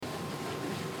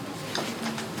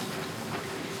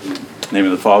In the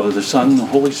name of the Father, the Son, and the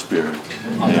Holy Spirit.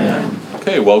 Amen.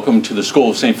 Okay, welcome to the School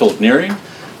of St. Philip Neri.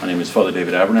 My name is Father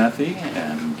David Abernathy,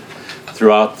 and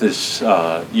throughout this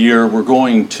year, we're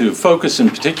going to focus in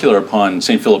particular upon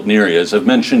St. Philip Neri. As I've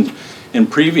mentioned in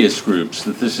previous groups,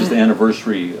 that this is the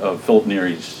anniversary of Philip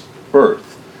Neri's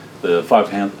birth, the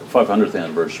 500th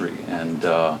anniversary. And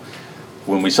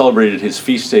when we celebrated his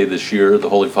feast day this year, the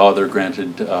Holy Father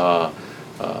granted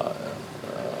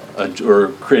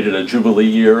created a jubilee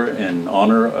year in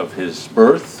honor of his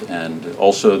birth, and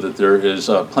also that there is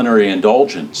a plenary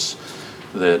indulgence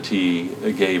that he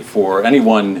gave for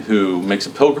anyone who makes a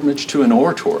pilgrimage to an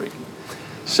oratory.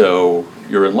 So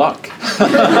you're in luck.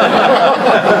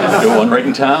 Go one right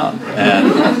in town.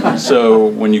 And so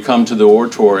when you come to the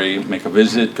oratory, make a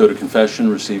visit, go to confession,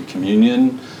 receive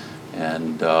communion,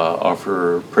 and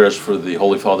offer prayers for the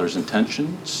Holy Father's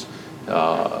intentions.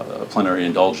 A plenary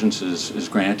indulgence is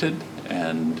granted,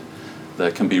 and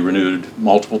that can be renewed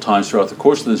multiple times throughout the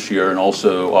course of this year, and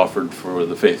also offered for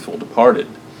the faithful departed.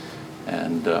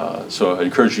 And so I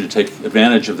encourage you to take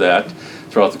advantage of that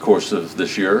throughout the course of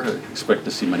this year. I expect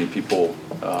to see many people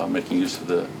making use of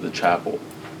the chapel.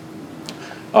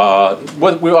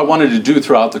 What I wanted to do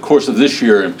throughout the course of this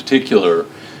year in particular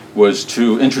was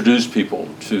to introduce people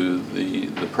to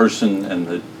the person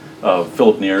and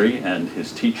Philip Neri and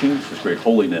his teachings, his great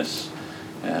holiness.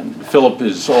 And Philip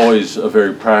is always a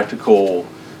very practical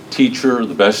teacher,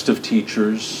 the best of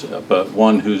teachers, but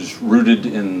one who's rooted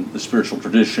in the spiritual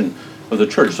tradition of the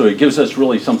church. So he gives us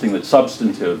really something that's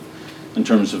substantive in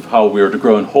terms of how we are to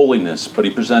grow in holiness, but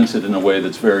he presents it in a way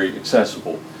that's very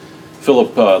accessible.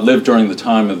 Philip lived during the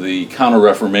time of the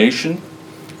Counter-Reformation,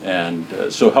 and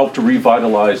so helped to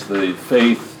revitalize the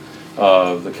faith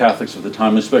of the Catholics of the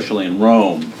time, especially in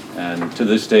Rome. And to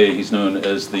this day, he's known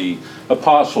as the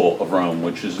Apostle of Rome,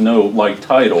 which is no light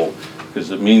title,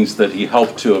 because it means that he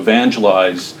helped to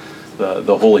evangelize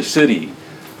the Holy City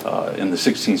in the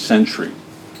 16th century.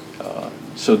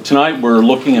 So tonight we're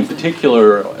looking in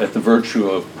particular at the virtue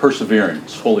of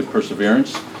perseverance, holy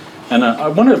perseverance. And I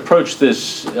want to approach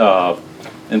this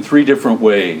in three different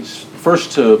ways.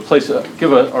 First, to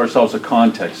give ourselves a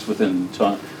context within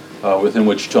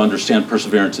which to understand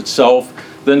perseverance itself,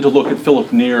 then to look at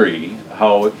Philip Neri,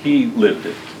 how he lived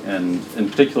it, and in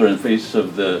particular in the face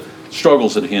of the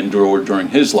struggles that he endured during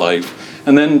his life,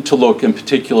 and then to look in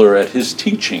particular at his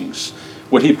teachings,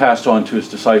 what he passed on to his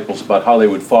disciples about how they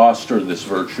would foster this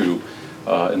virtue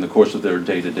in the course of their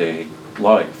day-to-day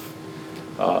life.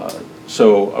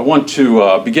 So I want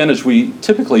to begin, as we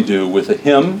typically do, with a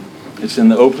hymn. It's in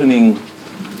the opening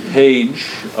page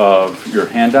of your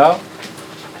handout.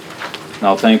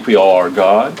 Now thank we all our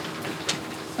God.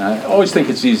 And I always think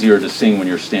it's easier to sing when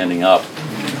you're standing up,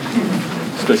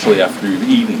 especially after you've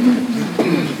eaten.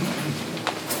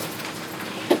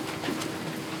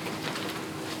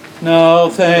 Now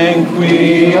thank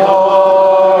we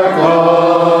our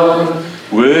God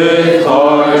with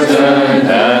hearts and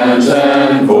hands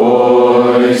and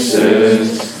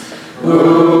voices,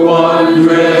 who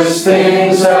wondrous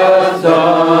things hath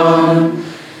done,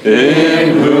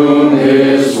 in whom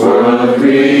his world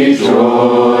rejoices,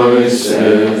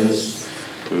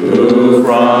 who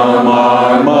from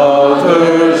our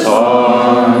mother's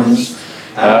arms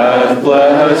hath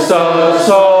blessed us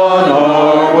on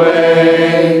our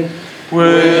way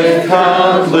with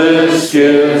countless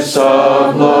gifts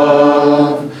of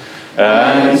love,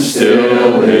 and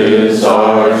still is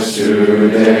ours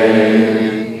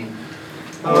today.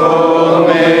 Oh,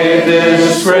 may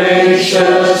this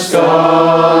gracious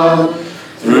God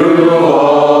through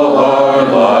all our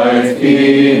life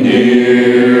be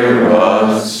near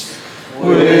us,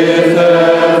 with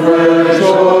ever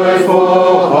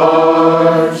joyful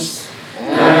hearts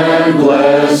and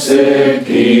blessed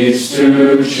peace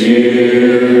to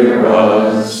cheer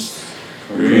us.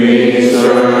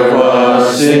 Preserve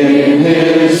us in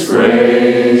his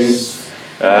grace,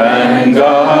 and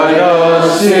guide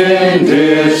us in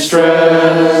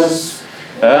distress,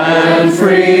 and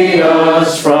free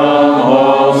us from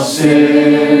all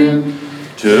sin,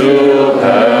 till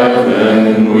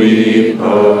heaven we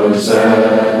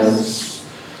possess.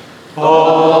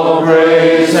 All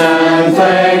praise and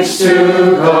thanks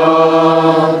to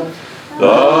God,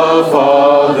 the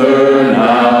Father,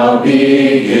 now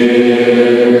be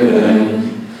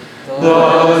given,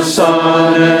 the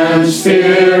Son and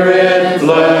Spirit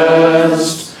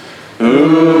blessed,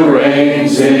 who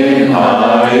reigns in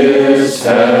highest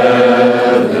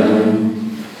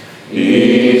heaven,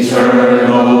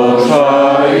 eternal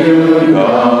triune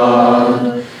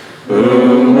God,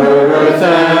 whom earth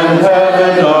and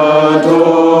heaven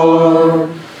adore,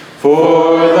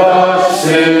 for thus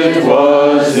it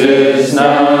was his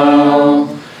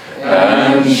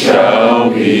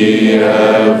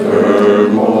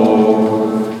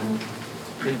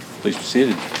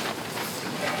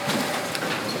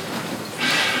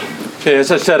Okay,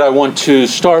 as I said, I want to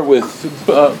start with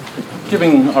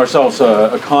giving ourselves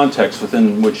a context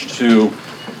within which to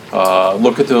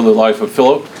look at the life of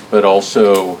Philip, but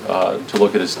also to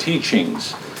look at his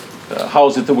teachings. How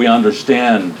is it that we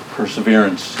understand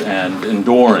perseverance and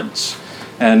endurance?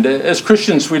 And as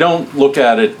Christians, we don't look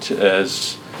at it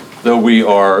as though we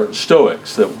are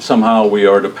Stoics, that somehow we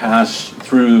are to pass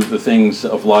through the things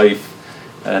of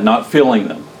life and not feeling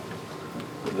them,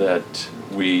 that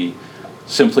we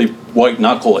simply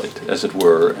white-knuckle it, as it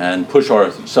were, and push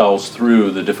ourselves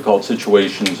through the difficult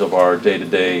situations of our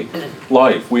day-to-day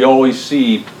life. We always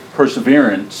see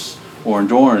perseverance or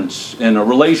endurance in a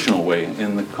relational way,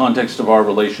 in the context of our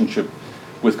relationship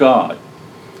with God,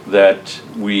 that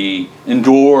we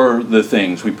endure the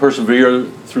things, we persevere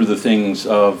through the things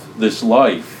of this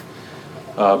life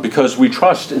because we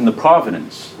trust in the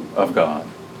providence of God,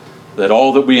 that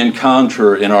all that we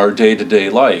encounter in our day-to-day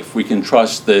life, we can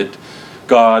trust that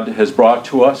God has brought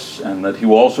to us, and that He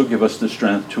will also give us the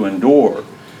strength to endure,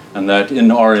 and that in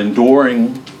our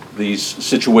enduring these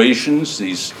situations,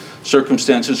 these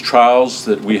circumstances, trials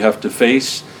that we have to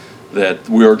face, that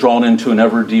we are drawn into an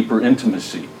ever deeper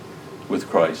intimacy with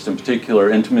Christ, in particular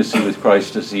intimacy with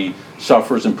Christ as He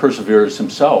suffers and perseveres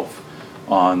Himself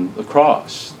on the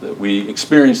cross, that we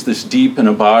experience this deep and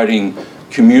abiding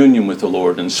communion with the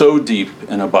Lord, and so deep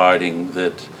and abiding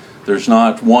that there's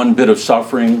not one bit of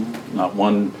suffering, not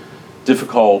one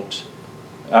difficult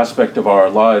aspect of our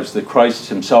lives that Christ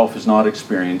Himself has not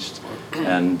experienced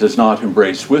and does not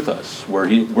embrace with us, where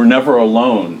we're never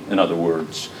alone, in other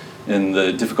words, in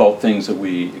the difficult things that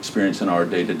we experience in our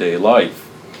day-to-day life.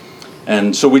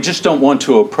 And so we just don't want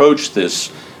to approach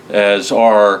this as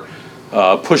our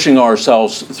pushing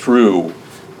ourselves through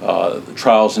the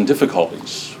trials and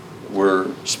difficulties.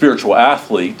 We're spiritual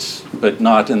athletes, but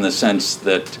not in the sense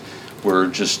that we're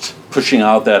just pushing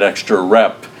out that extra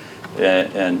rep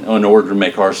and in order to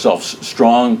make ourselves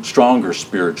stronger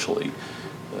spiritually.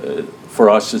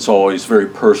 For us, it's always very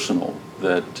personal,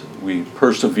 that we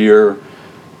persevere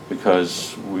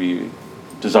because we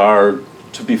desire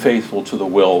to be faithful to the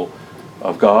will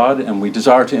of God, and we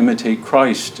desire to imitate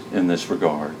Christ in this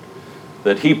regard,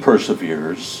 that He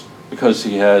perseveres because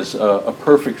He has a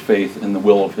perfect faith in the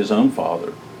will of His own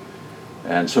Father.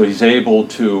 And so He's able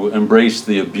to embrace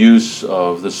the abuse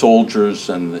of the soldiers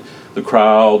and the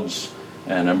crowds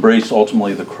and embrace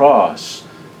ultimately the cross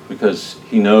because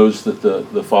He knows that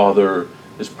the Father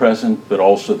is present, but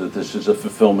also that this is a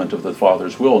fulfillment of the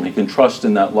Father's will. And He can trust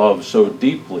in that love so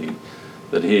deeply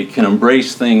that He can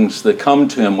embrace things that come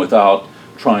to Him without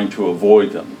trying to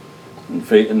avoid them.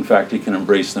 In fact, He can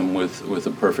embrace them with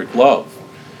a perfect love.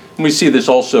 And we see this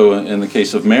also in the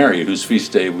case of Mary, whose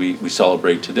feast day we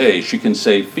celebrate today. She can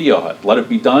say, "Fiat, let it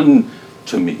be done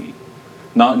to me,"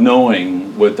 not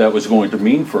knowing what that was going to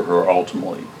mean for her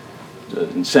ultimately.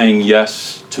 And saying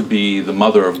yes to be the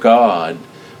mother of God,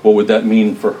 what would that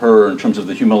mean for her in terms of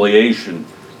the humiliation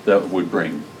that would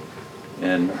bring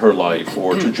in her life,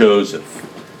 or to Joseph?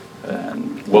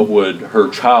 And what would her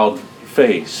child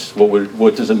face?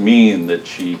 What does it mean that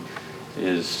she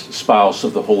is spouse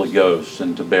of the Holy Ghost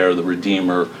and to bear the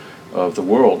Redeemer of the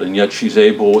world? And yet she's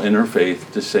able in her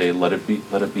faith to say, let it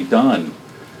be done,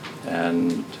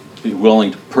 and be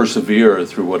willing to persevere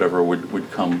through whatever would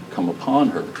come upon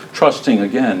her, trusting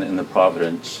again in the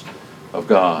providence of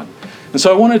God. And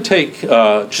so I want to take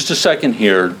just a second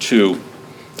here to,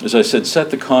 as I said,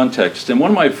 set the context. And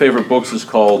one of my favorite books is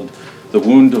called The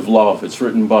Wound of Love. It's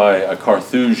written by a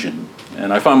Carthusian,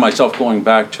 and I find myself going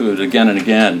back to it again and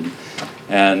again.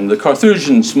 And the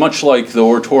Carthusians, much like the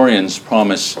Oratorians,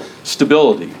 promise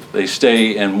stability. They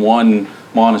stay in one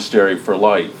monastery for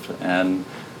life. And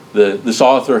this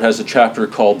author has a chapter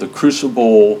called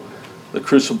Perseverance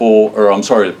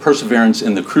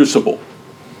in the Crucible.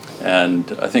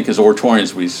 And I think as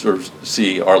Oratorians, we sort of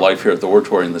see our life here at the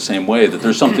Oratory in the same way, that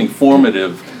there's something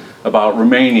formative about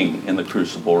remaining in the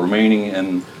crucible, remaining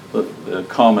in the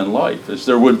common life, as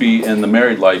there would be in the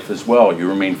married life as well. You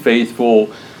remain faithful,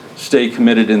 stay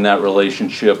committed in that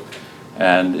relationship,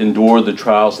 and endure the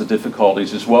trials, the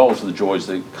difficulties, as well as the joys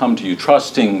that come to you,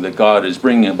 trusting that God is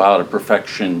bringing about a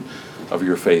perfection of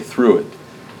your faith through it.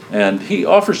 And he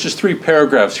offers just 3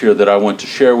 paragraphs here that I want to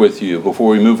share with you before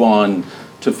we move on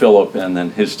to Philip and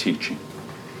then his teaching.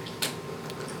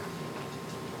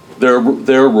 Their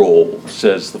role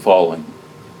says the following: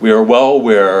 "We are well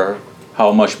aware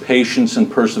how much patience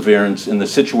and perseverance in the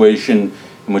situation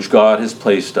in which God has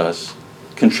placed us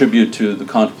contribute to the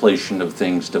contemplation of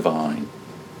things divine."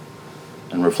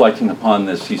 And reflecting upon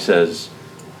this, he says,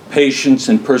 patience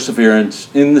and perseverance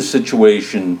in the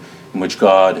situation in which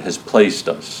God has placed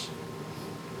us.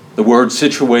 The word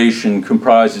situation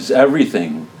comprises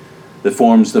everything that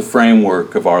forms the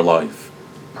framework of our life.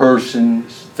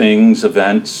 Persons, things,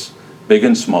 events, big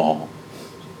and small,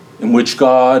 in which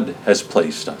God has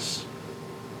placed us.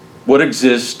 What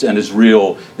exists and is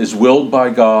real is willed by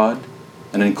God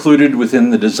and included within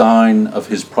the design of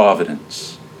his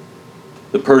providence.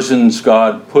 The persons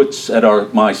God puts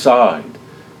at my side,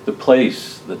 the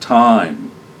place, the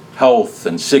time, health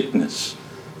and sickness,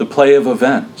 the play of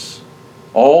events,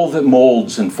 all that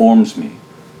molds and forms me,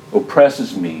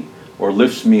 oppresses me or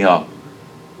lifts me up,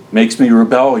 makes me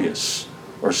rebellious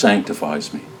or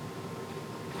sanctifies me.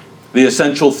 The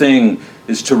essential thing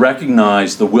is to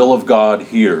recognize the will of God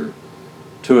here,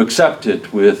 to accept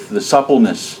it with the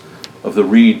suppleness of the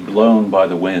reed blown by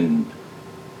the wind,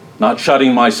 not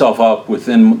shutting myself up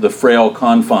within the frail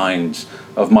confines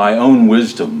of my own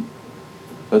wisdom,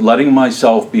 but letting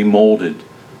myself be molded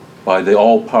by the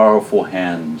all-powerful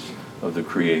hands of the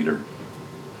Creator.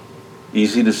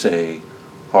 Easy to say,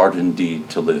 hard indeed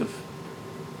to live.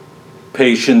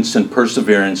 Patience and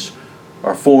perseverance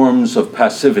are forms of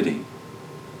passivity,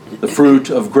 the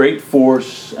fruit of great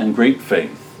force and great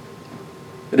faith.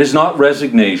 It is not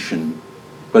resignation,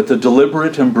 but the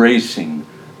deliberate embracing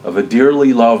of a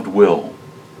dearly loved will,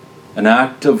 an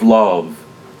act of love,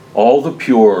 all the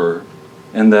purer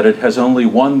in that it has only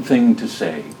one thing to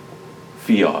say,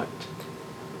 fiat.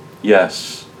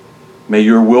 Yes, may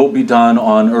your will be done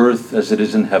on earth as it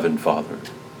is in heaven, Father.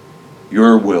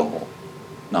 Your will,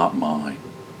 not mine.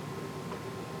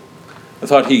 I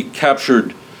thought he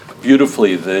captured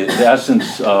beautifully the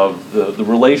essence of the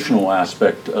relational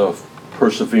aspect of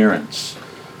perseverance.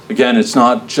 Again, it's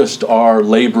not just our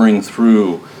laboring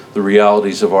through the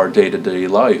realities of our day-to-day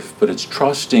life, but it's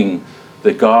trusting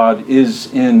that God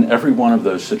is in every one of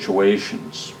those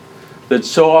situations. That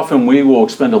so often we will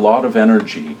expend a lot of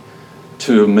energy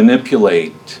to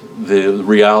manipulate the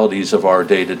realities of our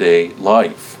day-to-day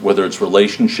life, whether it's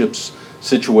relationships,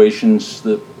 situations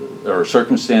that or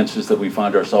circumstances that we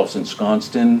find ourselves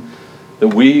ensconced in, that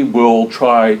we will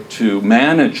try to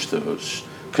manage those,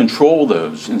 control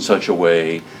those in such a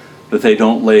way that they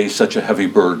don't lay such a heavy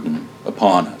burden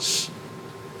upon us.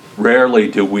 Rarely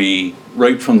do we,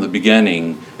 right from the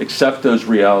beginning, accept those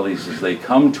realities as they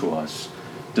come to us,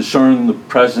 discern the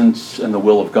presence and the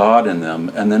will of God in them,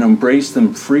 and then embrace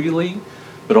them freely,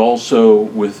 but also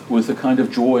with a kind of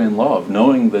joy and love,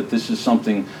 knowing that this is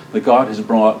something that God has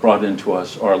brought into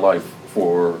our life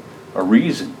for a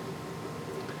reason.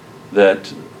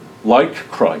 That, like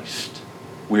Christ,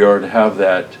 we are to have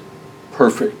that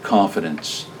perfect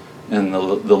confidence in the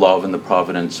love and the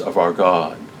providence of our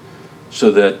God,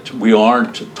 so that we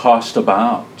aren't tossed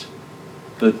about.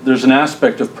 That there's an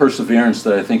aspect of perseverance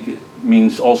that I think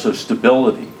means also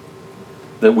stability,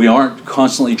 that we aren't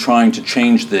constantly trying to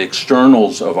change the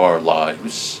externals of our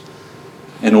lives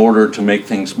in order to make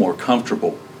things more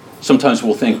comfortable. Sometimes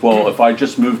we'll think, well, if I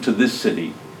just moved to this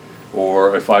city,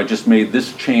 or if I just made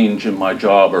this change in my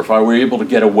job, or if I were able to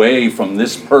get away from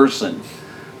this person,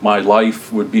 my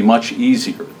life would be much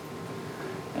easier.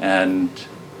 And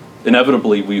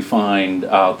inevitably we find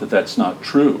out that that's not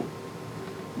true.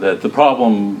 That the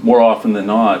problem, more often than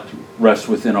not, rests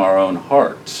within our own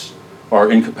hearts. Our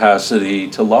incapacity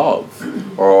to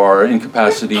love, or our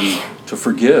incapacity to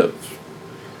forgive,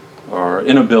 our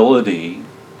inability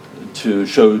to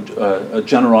show a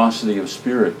generosity of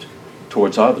spirit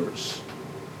towards others.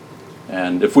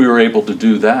 And if we were able to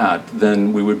do that,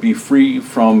 then we would be free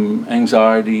from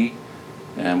anxiety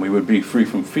and we would be free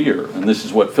from fear. And this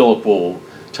is what Philip will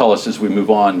tell us as we move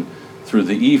on through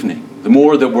the evening. The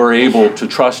more that we're able to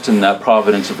trust in that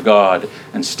providence of God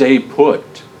and stay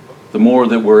put, the more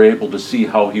that we're able to see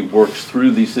how he works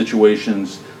through these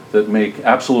situations that make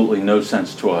absolutely no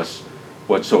sense to us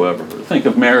whatsoever. Think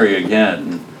of Mary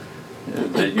again,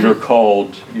 that you're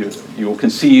called, you will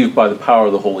conceive by the power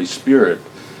of the Holy Spirit,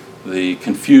 the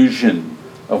confusion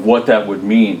of what that would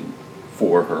mean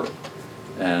for her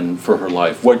and for her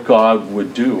life, what God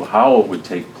would do, how it would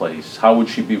take place, how would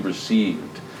she be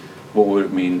received, what would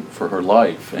it mean for her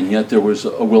life. And yet there was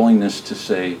a willingness to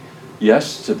say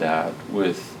yes to that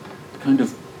with kind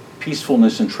of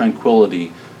peacefulness and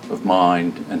tranquility of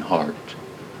mind and heart.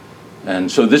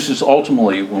 And so this is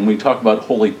ultimately, when we talk about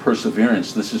holy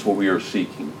perseverance, this is what we are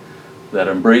seeking. That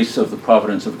embrace of the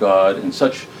providence of God in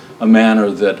such a manner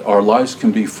that our lives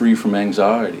can be free from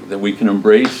anxiety, that we can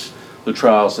embrace the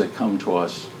trials that come to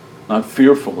us, not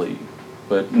fearfully,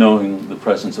 but knowing the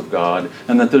presence of God,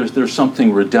 and that there's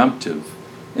something redemptive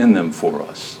in them for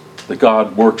us, that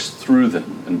God works through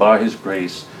them, and by his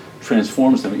grace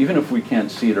transforms them. Even if we can't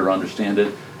see it or understand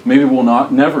it, maybe we'll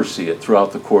never see it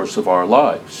throughout the course of our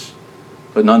lives.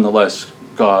 but nonetheless,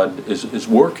 God is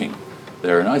working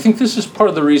there. And I think this is part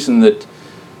of the reason that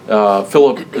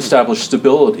Philip established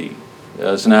stability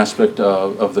as an aspect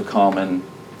of the common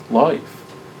life.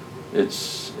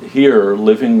 It's here,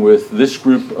 living with this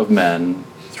group of men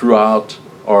throughout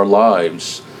our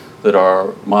lives, that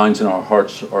our minds and our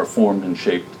hearts are formed and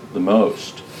shaped the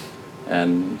most.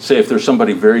 And say if there's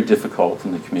somebody very difficult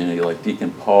in the community, like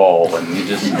Deacon Paul, and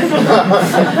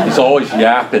he's always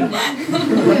yapping,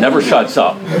 never shuts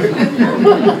up.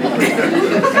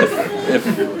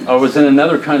 If I was in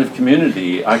another kind of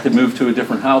community, I could move to a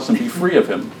different house and be free of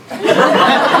him.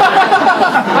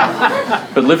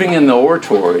 But living in the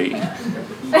oratory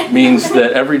means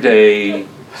that every day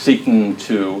seeking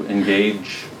to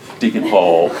engage Deacon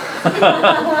Paul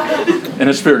in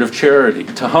a spirit of charity,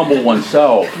 to humble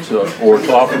oneself, or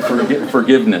to offer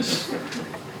forgiveness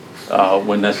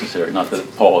when necessary. Not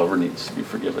that Paul ever needs to be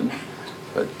forgiven,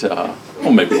 but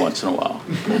well, maybe once in a while.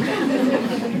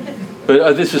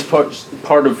 But this is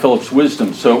part of Philip's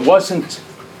wisdom. So it wasn't,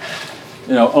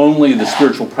 only the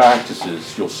spiritual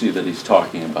practices you'll see that he's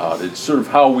talking about. It's sort of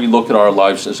how we look at our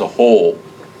lives as a whole,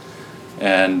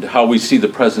 and how we see the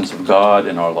presence of God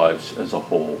in our lives as a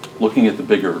whole, looking at the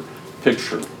bigger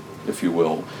picture, if you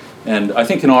will. And I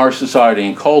think in our society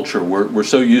and culture, we're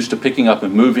so used to picking up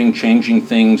and moving, changing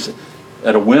things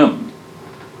at a whim,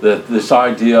 that this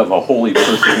idea of a holy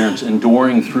perseverance,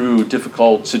 enduring through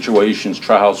difficult situations,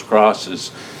 trials,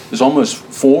 crosses, is almost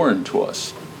foreign to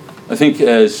us. I think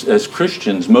as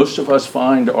Christians, most of us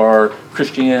find our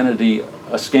Christianity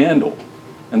a scandal,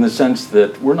 in the sense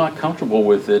that we're not comfortable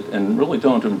with it and really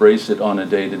don't embrace it on a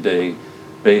day-to-day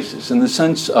basis. In the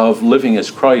sense of living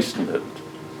as Christ lived,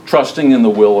 trusting in the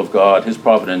will of God, his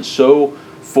providence, so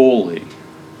fully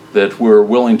that we're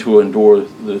willing to endure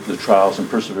the trials and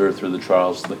persevere through the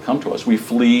trials that come to us. We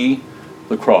flee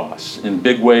the cross in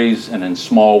big ways and in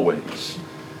small ways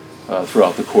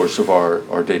throughout the course of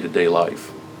our day-to-day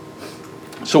life.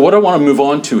 So what I want to move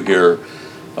on to here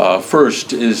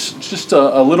first is just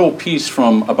a little piece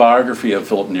from a biography of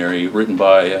Philip Neri written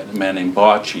by a man named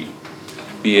Bacci,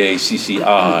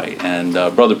 B-A-C-C-I, and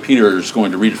Brother Peter is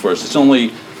going to read it for us. It's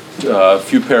only a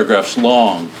few paragraphs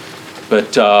long,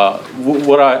 but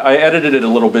I edited it a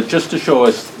little bit just to show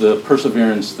us the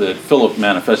perseverance that Philip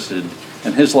manifested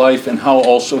in his life and how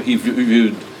also he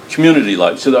viewed community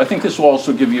life. So I think this will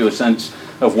also give you a sense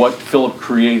of what Philip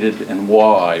created and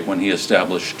why when he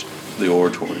established the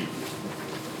oratory.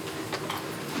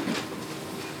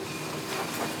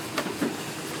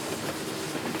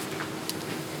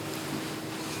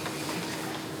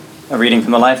 A reading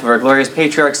from the life of our glorious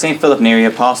patriarch, St. Philip Neri,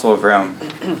 Apostle of Rome.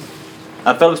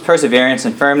 Of Philip's perseverance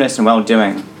and firmness and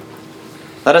well-doing.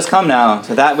 Let us come now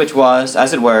to that which was,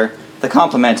 as it were, the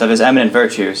complement of his eminent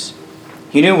virtues.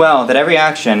 He knew well that every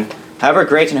action, however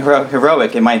great and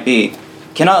heroic it might be,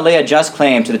 cannot lay a just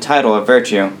claim to the title of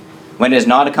virtue, when it is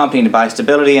not accompanied by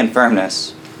stability and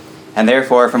firmness. And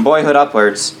therefore, from boyhood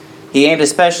upwards, he aimed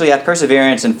especially at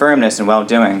perseverance and firmness and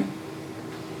well-doing.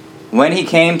 When he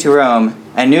came to Rome,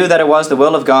 and knew that it was the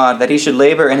will of God that he should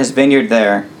labor in his vineyard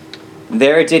there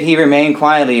did he remain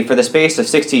quietly for the space of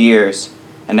 60 years,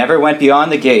 and never went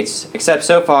beyond the gates, except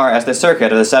so far as the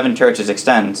circuit of the 7 churches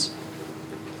extends.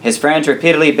 His friends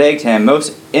repeatedly begged him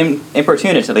most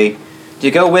importunately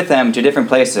to go with them to different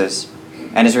places,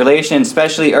 and his relations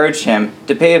specially urged him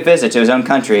to pay a visit to his own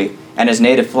country and his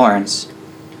native Florence.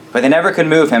 But they never could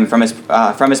move him from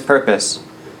his purpose,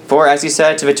 for, as he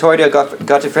said to Vittorio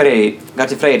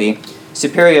Gottfriedi,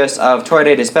 Superius of Torre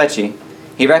de' Specchi,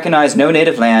 he recognized no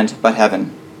native land but heaven.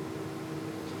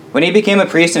 When he became a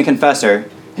priest and confessor,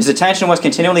 his attention was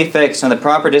continually fixed on the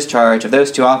proper discharge of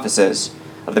those 2 offices,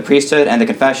 of the priesthood and the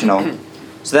confessional,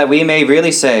 so that we may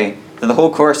really say that the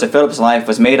whole course of Philip's life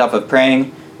was made up of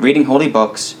praying, reading holy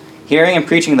books, hearing and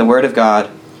preaching the word of God,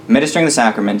 ministering the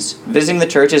sacraments, visiting the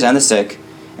churches and the sick,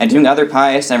 and doing other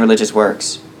pious and religious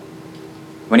works.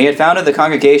 When he had founded the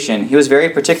congregation, he was very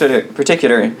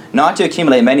particular not to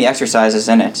accumulate many exercises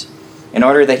in it, in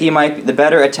order that he might the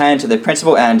better attend to the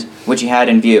principal end which he had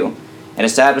in view, in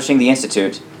establishing the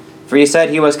institute. For he said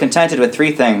he was contented with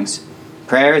 3 things: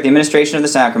 prayer, the administration of the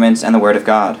sacraments, and the word of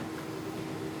God.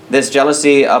 This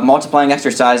jealousy of multiplying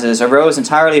exercises arose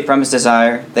entirely from his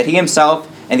desire that he himself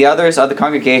and the others of the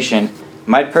congregation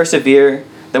might persevere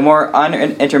the more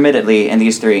unintermittently in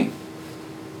these 3.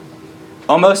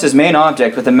 Almost his main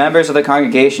object with the members of the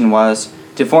congregation was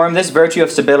to form this virtue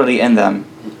of stability in them.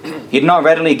 He did not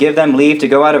readily give them leave to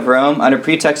go out of Rome under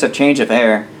pretext of change of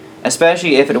air,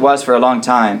 especially if it was for a long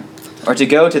time, or to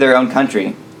go to their own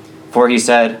country. For he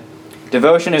said,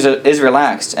 devotion is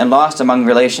relaxed and lost among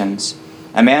relations.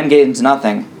 A man gains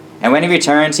nothing, And when he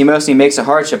returns, he mostly makes a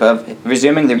hardship of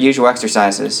resuming the usual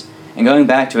exercises, and going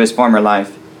back to his former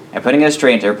life, and putting a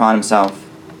restraint upon himself.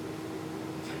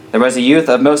 There was a youth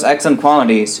of most excellent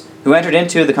qualities, who entered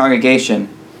into the congregation,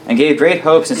 and gave great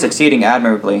hopes in succeeding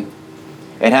admirably.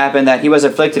 It happened that he was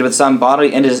afflicted with some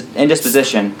bodily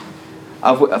indisposition,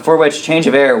 for which change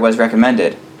of air was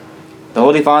recommended. The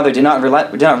Holy Father did not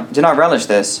relish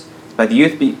this, but the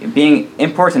youth being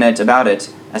importunate about it,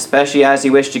 especially as he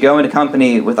wished to go into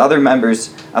company with other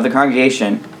members of the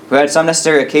congregation who had some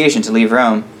necessary occasion to leave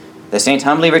Rome, the saint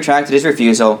humbly retracted his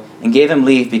refusal and gave him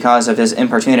leave because of his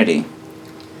importunity.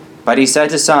 But he said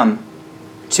to some,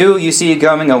 "Two you see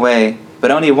going away,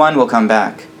 but only one will come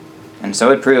back." And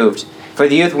so it proved, for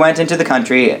the youth went into the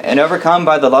country, and overcome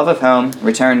by the love of home,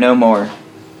 returned no more.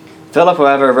 Philip,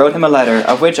 however, wrote him a letter,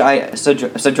 of which I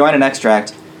subjoin an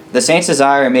extract. The saint's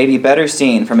desire may be better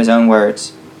seen from his own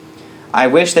words. "I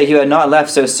wish that you had not left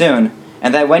so soon,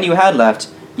 and that when you had left,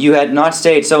 you had not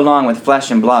stayed so long with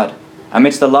flesh and blood,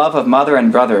 amidst the love of mother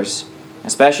and brothers,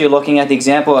 especially looking at the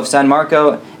example of San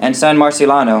Marco and San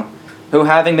Marcellano, who,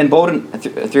 having been bold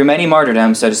through many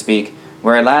martyrdoms, so to speak,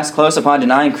 were at last close upon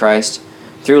denying Christ,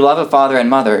 through love of father and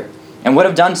mother, and would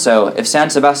have done so if San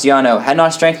Sebastiano had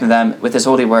not strengthened them with his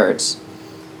holy words."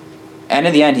 And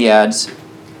in the end he adds,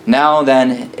 "Now,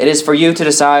 then, it is for you to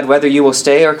decide whether you will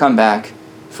stay or come back,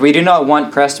 for we do not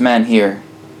want pressed men here."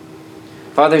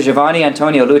 Father Giovanni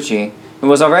Antonio Lucci,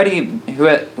 has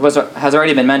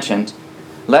already been mentioned,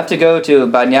 left to go to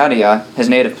Bagnaria, his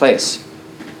native place.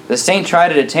 The saint tried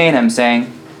to detain him, saying,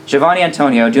 "Giovanni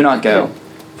Antonio, do not go,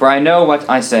 for I know what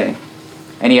I say."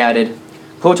 And he added,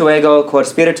 "Puto ego quod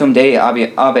spiritum Dei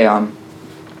abeam."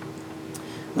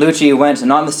 Lucci went,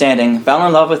 notwithstanding, fell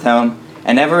in love with home,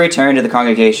 and never returned to the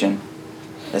congregation.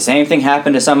 The same thing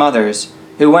happened to some others,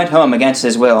 who went home against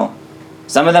his will.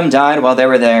 Some of them died while they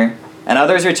were there, and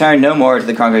others returned no more to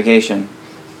the congregation.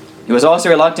 He was also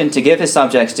reluctant to give his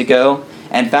subjects to go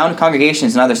and found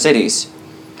congregations in other cities.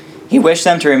 He wished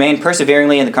them to remain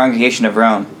perseveringly in the congregation of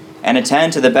Rome, and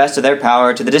attend to the best of their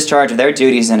power to the discharge of their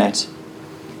duties in it.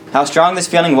 How strong this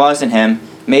feeling was in him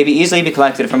may be easily be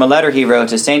collected from a letter he wrote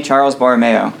to St. Charles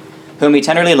Borromeo, whom he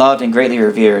tenderly loved and greatly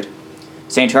revered.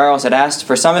 St. Charles had asked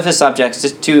for some of his subjects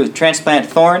to transplant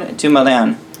Thorn to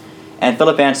Milan, and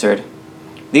Philip answered,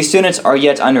 "These students are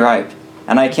yet unripe,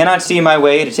 and I cannot see my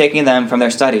way to taking them from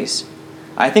their studies.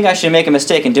 I think I should make a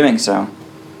mistake in doing so."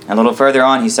 And a little further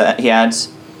on he adds,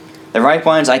 "The ripe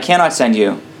ones I cannot send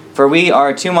you, for we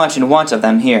are too much in want of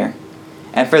them here.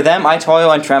 And for them I toil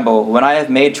and tremble when I have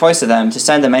made choice of them to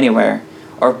send them anywhere,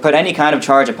 or put any kind of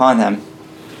charge upon them.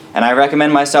 And I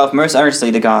recommend myself most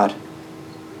earnestly to God."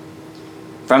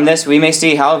 From this we may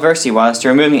see how averse he was to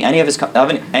removing any of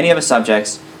his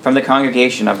subjects from the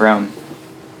congregation of Rome.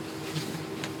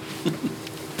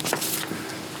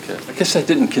 Okay. I guess that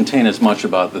didn't contain as much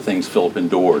about the things Philip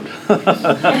endured,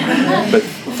 but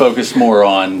focused more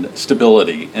on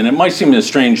stability. And it might seem a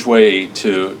strange way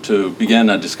to begin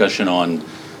a discussion on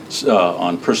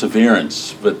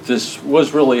perseverance, but this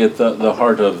was really at the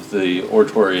heart of the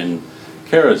Oratorian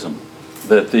charism,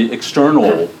 that the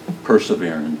external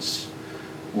perseverance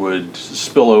would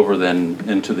spill over then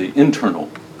into the internal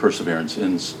perseverance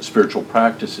in spiritual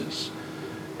practices.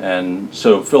 And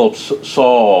so Philip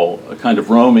saw a kind of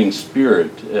roaming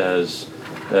spirit as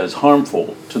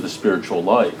harmful to the spiritual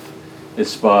life.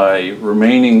 It's by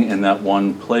remaining in that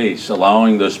one place,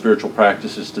 allowing those spiritual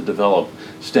practices to develop,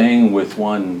 staying with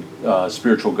one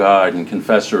spiritual guide and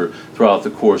confessor throughout the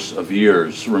course of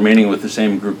years, remaining with the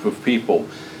same group of people,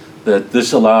 that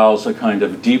this allows a kind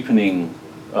of deepening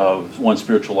of one's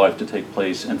spiritual life to take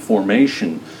place and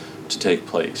formation to take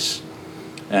place.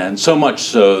 And so much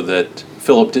so that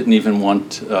Philip didn't even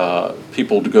want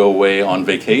people to go away on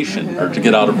vacation or to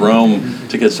get out of Rome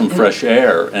to get some fresh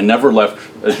air, and never left,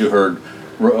 as you heard,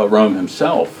 Rome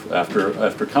himself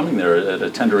after coming there at a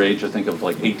tender age, I think of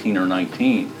like 18 or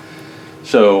 19.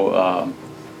 So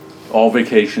all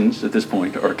vacations at this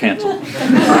point are canceled.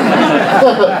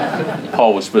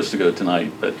 Paul was supposed to go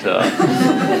tonight, but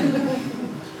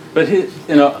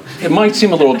it might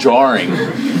seem a little jarring.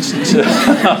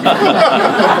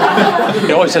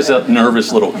 He always has that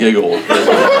nervous little giggle.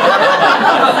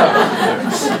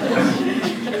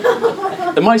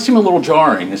 It might seem a little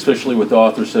jarring, especially what the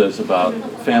author says about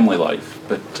family life.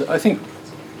 But I think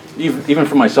even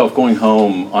for myself, going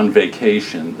home on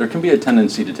vacation, there can be a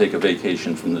tendency to take a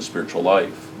vacation from the spiritual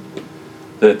life.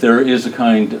 That there is a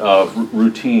kind of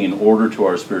routine, order to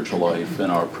our spiritual life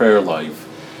and our prayer life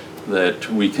that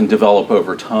we can develop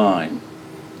over time.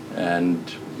 And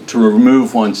to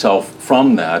remove oneself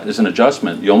from that is an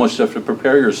adjustment. You almost have to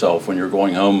prepare yourself when you're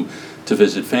going home to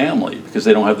visit family because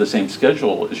they don't have the same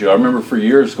schedule as you. I remember for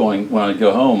years when I'd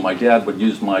go home, my dad would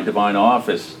use my divine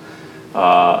office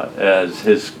as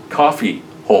his coffee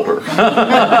holder.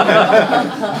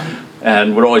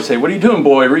 And would always say, "What are you doing,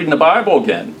 boy? Reading the Bible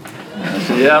again?" And I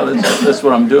said, "Yeah, that's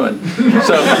what I'm doing."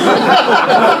 So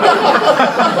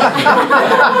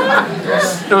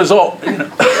it was all, there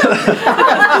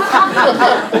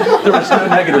was no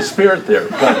negative spirit there,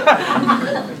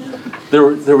 but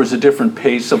there was a different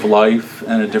pace of life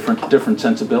and a different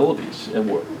sensibilities at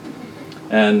work.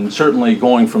 And certainly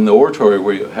going from the oratory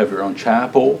where you have your own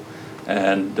chapel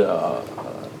and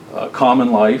a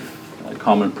common life, a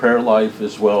common prayer life,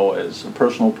 as well as a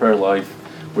personal prayer life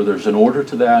where there's an order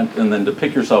to that, and then to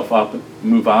pick yourself up and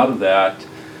move out of that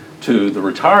to the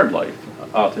retired life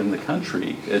out in the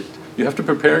country, you have to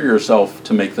prepare yourself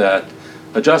to make that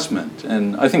adjustment.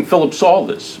 And I think Philip saw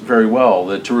this very well,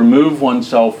 that to remove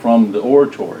oneself from the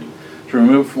oratory, to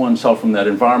remove oneself from that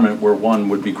environment where one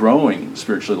would be growing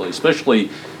spiritually, especially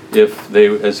if they,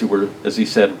 as he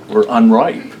said, were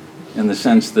unripe, in the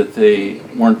sense that they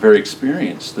weren't very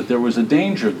experienced, that there was a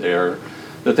danger there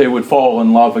that they would fall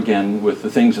in love again with the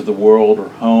things of the world or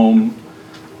home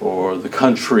or the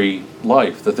country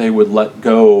life, that they would let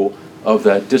go of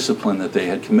that discipline that they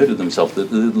had committed themselves,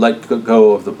 that they would let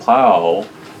go of the plow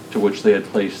to which they had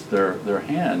placed their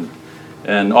hand.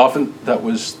 And often that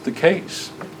was the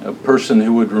case. A person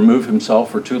who would remove himself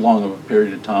for too long of a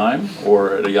period of time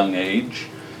or at a young age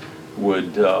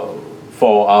would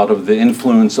fall out of the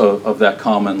influence of that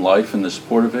common life and the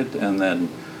support of it, and then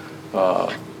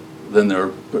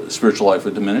their spiritual life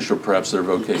would diminish, or perhaps their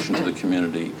vocation to the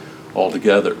community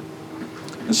altogether.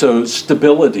 And so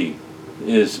stability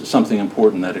is something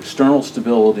important, that external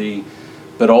stability,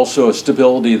 but also a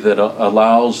stability that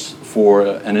allows for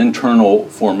an internal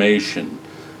formation.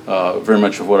 Very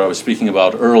much of what I was speaking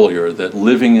about earlier, that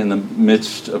living in the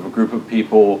midst of a group of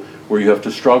people where you have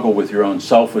to struggle with your own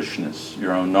selfishness,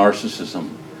 your own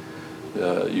narcissism,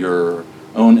 your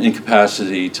own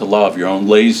incapacity to love, your own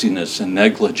laziness and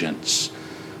negligence,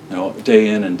 day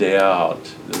in and day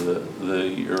out,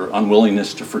 your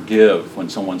unwillingness to forgive when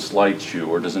someone slights you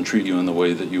or doesn't treat you in the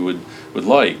way that you would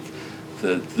like.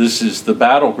 That this is the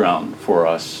battleground for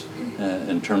us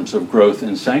in terms of growth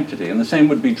in sanctity. And the same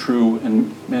would be true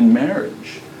in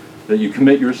marriage, that you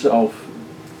commit yourself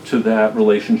to that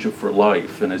relationship for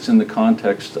life, and it's in the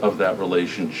context of that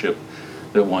relationship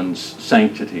that one's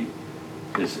sanctity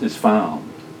is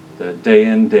found. That day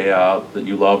in, day out, that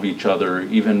you love each other,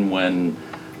 even when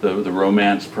the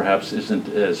romance perhaps isn't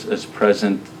as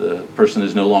present, the person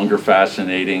is no longer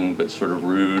fascinating, but sort of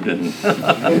rude, and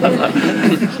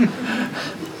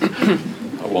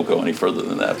I won't go any further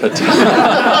than that,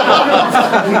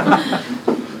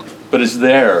 but it's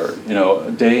there,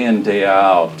 day in, day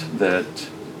out, that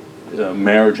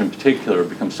marriage in particular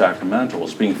becomes sacramental.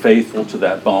 It's being faithful to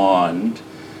that bond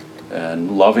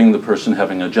and loving the person,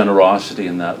 having a generosity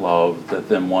in that love, that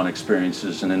then one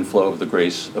experiences an inflow of the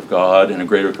grace of God in a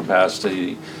greater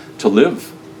capacity to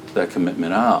live that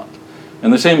commitment out.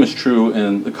 And the same is true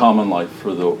in the common life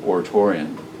for the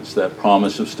oratorian. It's that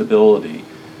promise of stability,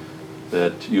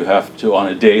 that you have to, on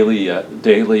a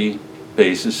daily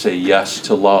basis, say yes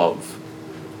to love.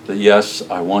 That yes,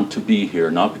 I want to be here,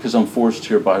 not because I'm forced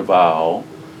here by vow,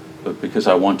 but because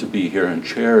I want to be here in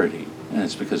charity. And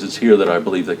it's because it's here that I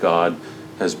believe that God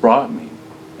has brought me.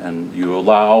 And you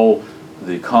allow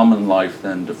the common life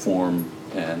then to form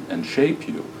and shape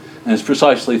you. And it's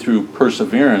precisely through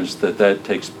perseverance that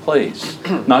takes place.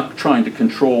 Not trying to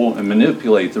control and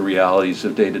manipulate the realities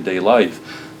of day-to-day life,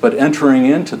 but entering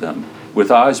into them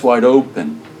with eyes wide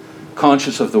open,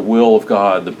 conscious of the will of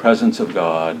God, the presence of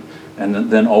God, and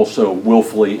then also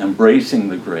willfully embracing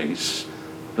the grace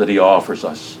that he offers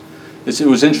us. It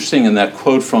was interesting in that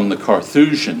quote from the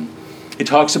Carthusian, he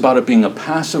talks about it being a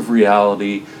passive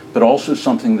reality, but also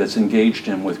something that's engaged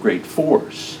in with great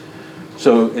force.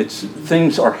 So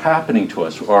things are happening to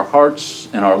us. Our hearts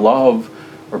and our love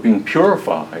are being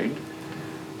purified,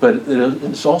 but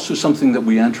it's also something that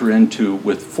we enter into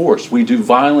with force. We do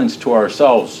violence to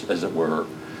ourselves, as it were.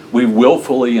 We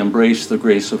willfully embrace the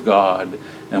grace of God,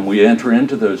 and we enter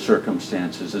into those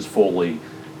circumstances as fully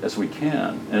as we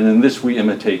can. And in this we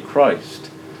imitate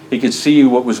Christ. He could see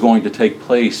what was going to take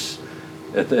place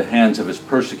at the hands of his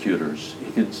persecutors.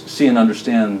 He could see and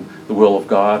understand the will of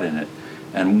God in it,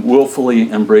 and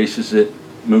willfully embraces it,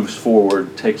 moves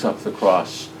forward, takes up the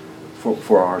cross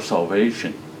for our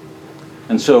salvation.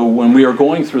 And so when we are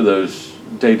going through those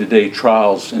day-to-day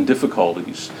trials and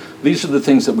difficulties, these are the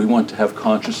things that we want to have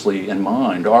consciously in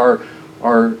mind. Our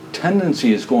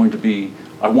tendency is going to be,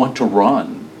 I want to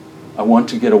run. I want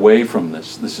to get away from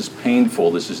this. This is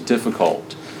painful. This is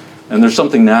difficult. And there's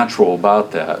something natural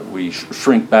about that. We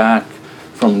shrink back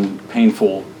from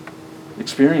painful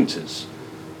experiences.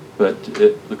 But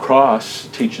the cross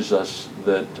teaches us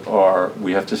that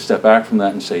we have to step back from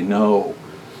that and say no.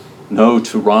 No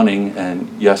to running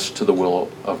and yes to the will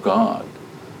of God.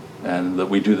 And that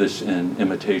we do this in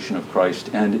imitation of Christ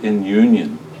and in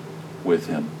union with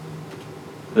him.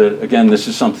 That, again, this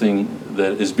is something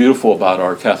that is beautiful about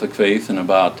our Catholic faith and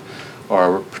about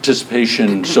our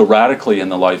participation so radically in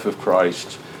the life of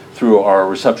Christ through our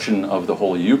reception of the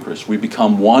Holy Eucharist. We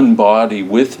become one body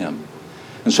with him.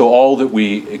 And so all that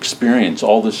we experience,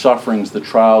 all the sufferings, the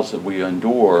trials that we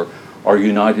endure, are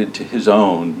united to his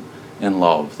own in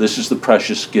love. This is the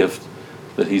precious gift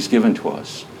that he's given to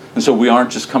us. And so we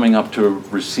aren't just coming up to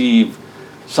receive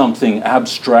something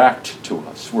abstract to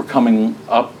us. We're coming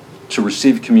up to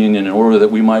receive communion in order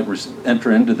that we might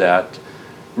enter into that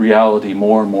reality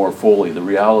more and more fully, the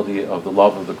reality of the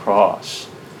love of the cross.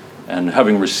 And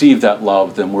having received that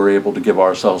love, then we're able to give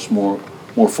ourselves more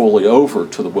fully over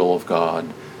to the will of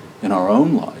God in our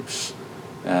own lives.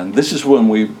 And this is when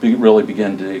we really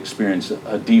begin to experience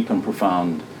a deep and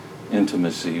profound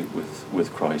intimacy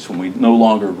with Christ, when we no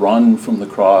longer run from the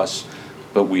cross,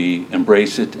 but we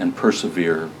embrace it and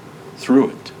persevere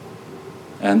through it.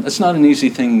 And that's not an easy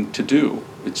thing to do.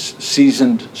 It's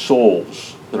seasoned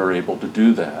souls that are able to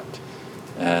do that.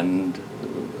 And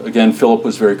again, Philip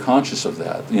was very conscious of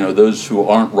that. Those who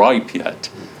aren't ripe yet,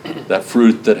 that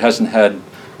fruit that hasn't had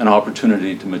an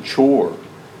opportunity to mature,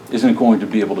 isn't going to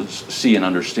be able to see and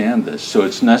understand this. So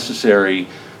it's necessary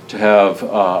to have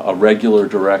a regular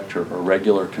director, a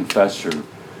regular confessor,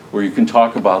 where you can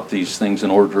talk about these things in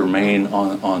order to remain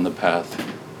on the path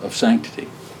of sanctity.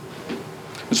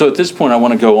 And so at this point, I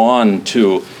want to go on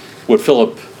to what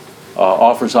Philip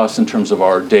offers us in terms of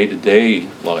our day-to-day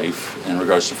life in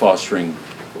regards to fostering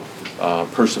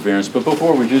perseverance. But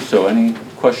before we do so, any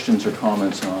questions or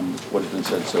comments on what has been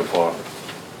said so far?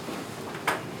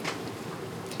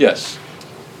 Yes?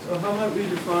 So how might we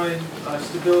define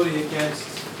stability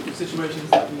against situations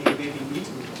that we may be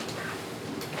beaten,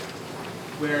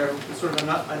 where it's sort of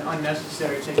an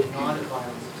unnecessary taking on of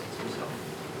violence?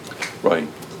 Right.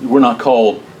 We're not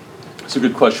called, it's a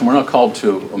good question, we're not called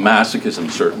to a masochism,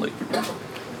 certainly.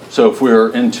 So if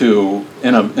we're in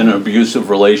an abusive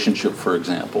relationship, for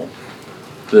example,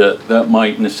 that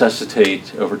might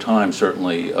necessitate over time,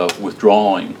 certainly, of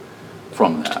withdrawing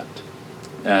from that.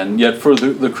 And yet for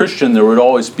the Christian, there would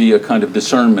always be a kind of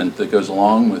discernment that goes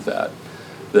along with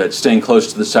that staying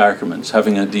close to the sacraments,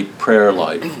 having a deep prayer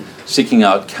life, seeking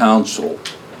out counsel,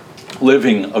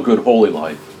 living a good holy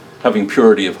life, having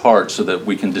purity of heart so that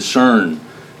we can discern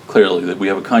clearly, that we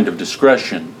have a kind of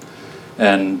discretion.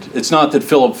 And it's not that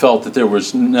Philip felt that there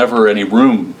was never any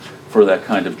room for that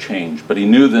kind of change, but he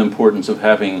knew the importance of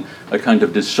having a kind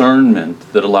of discernment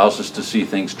that allows us to see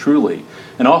things truly.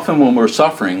 And often when we're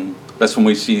suffering, that's when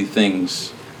we see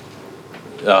things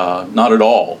not at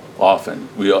all. Often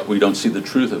we don't see the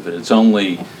truth of it. It's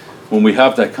only when we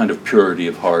have that kind of purity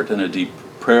of heart and a deep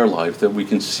prayer life that we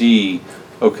can see,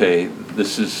 okay,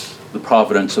 this is the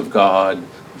providence of God,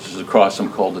 this is the cross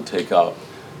I'm called to take up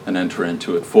and enter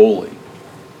into it fully.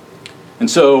 And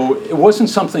so it wasn't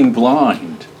something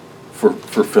blind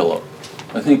for Philip.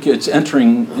 I think it's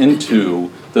entering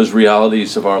into those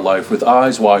realities of our life with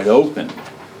eyes wide open.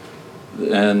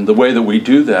 And the way that we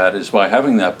do that is by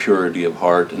having that purity of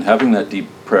heart and having that deep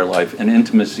prayer life and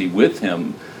intimacy with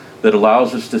him that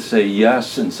allows us to say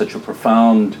yes in such a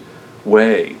profound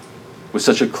way, with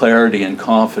such a clarity and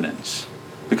confidence,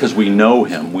 because we know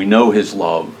him, we know his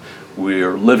love,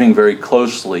 we're living very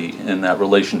closely in that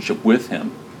relationship with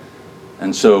him.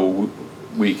 And so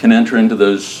we can enter into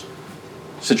those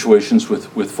situations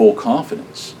with full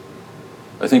confidence.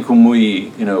 I think when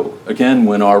we, again,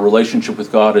 when our relationship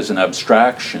with God is an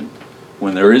abstraction,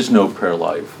 when there is no prayer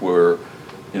life, we're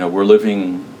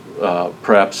living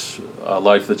perhaps a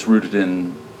life that's rooted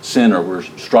in sin, or we're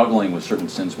struggling with certain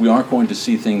sins, we aren't going to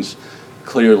see things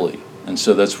clearly. And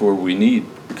so that's where we need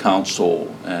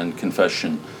counsel and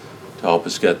confession to help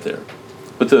us get there.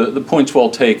 But the point's well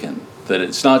taken, that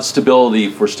it's not stability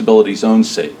for stability's own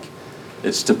sake.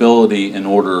 It's stability in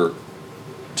order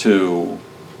to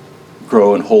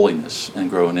grow in holiness and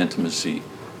grow in intimacy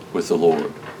with the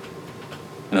Lord.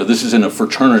 This is in a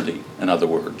fraternity, in other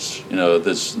words.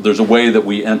 There's a way that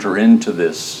we enter into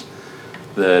this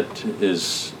that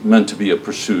is meant to be a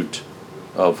pursuit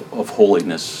of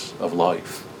holiness of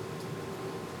life.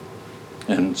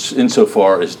 And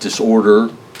insofar as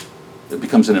disorder, it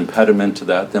becomes an impediment to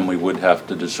that, then we would have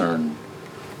to discern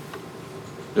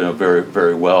very,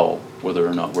 very well whether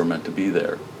or not we're meant to be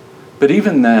there. But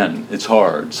even then, it's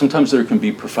hard. Sometimes there can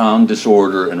be profound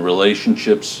disorder in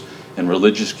relationships and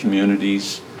religious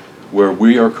communities where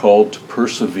we are called to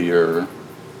persevere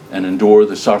and endure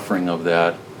the suffering of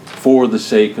that for the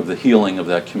sake of the healing of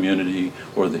that community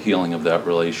or the healing of that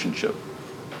relationship.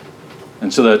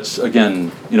 And so that's,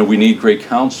 again, we need great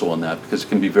counsel in that because it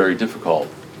can be very difficult,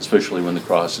 especially when the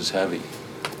cross is heavy.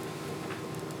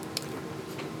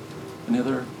 Any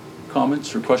other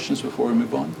comments or questions before we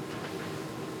move on?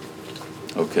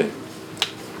 Okay.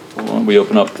 Well, why don't we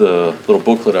open up the little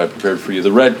booklet I prepared for you.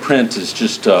 The red print is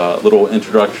just a little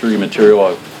introductory material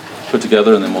I've put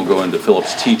together, and then we'll go into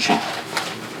Philip's teaching.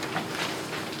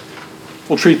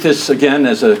 We'll treat this again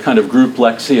as a kind of group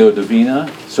Lectio Divina.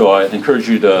 So I encourage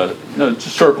you to, to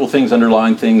circle things,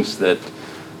 underline things that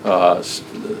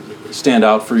stand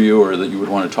out for you or that you would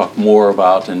want to talk more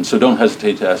about. And so don't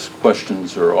hesitate to ask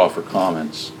questions or offer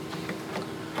comments.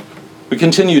 We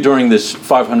continue during this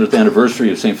 500th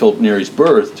anniversary of St. Philip Neri's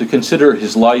birth to consider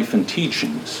his life and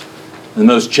teachings. In the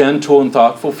most gentle and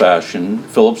thoughtful fashion,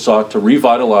 Philip sought to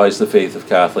revitalize the faith of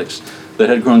Catholics that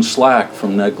had grown slack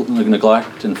from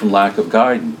neglect and from lack of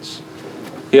guidance.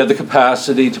 He had the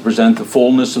capacity to present the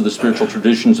fullness of the spiritual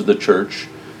traditions of the Church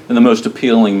in the most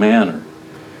appealing manner.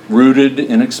 Rooted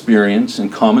in experience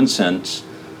and common sense,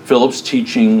 Philip's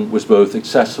teaching was both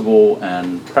accessible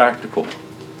and practical.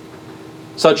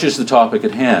 Such is the topic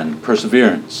at hand,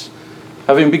 perseverance.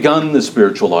 Having begun the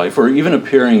spiritual life, or even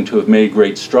appearing to have made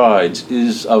great strides,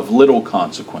 is of little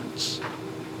consequence.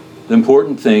 The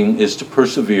important thing is to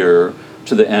persevere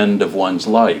to the end of one's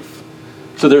life.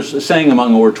 So there's a saying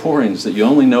among oratorians that you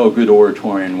only know a good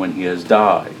oratorian when he has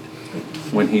died,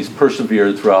 when he's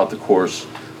persevered throughout the course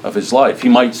of his life. He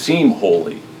might seem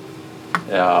holy,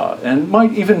 and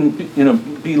might even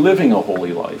be living a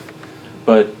holy life.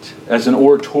 But as an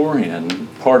oratorian,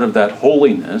 part of that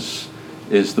holiness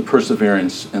is the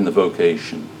perseverance and the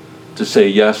vocation, to say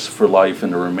yes for life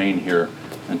and to remain here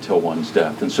until one's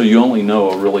death. And so you only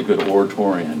know a really good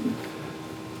oratorian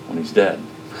when he's dead.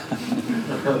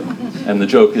 And the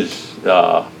joke is,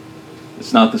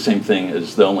 it's not the same thing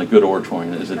as the only good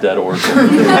oratorian is a dead oratorian.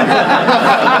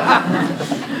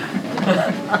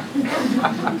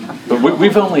 But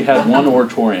we've only had one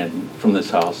oratorian from this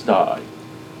house die,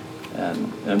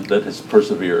 and that has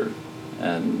persevered.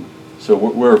 And so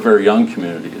we're a very young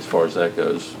community as far as that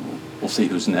goes. We'll see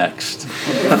who's next.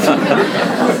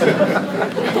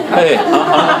 Hey,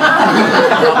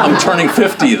 I'm turning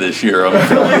 50 this year.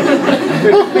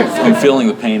 I'm feeling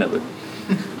the pain of it.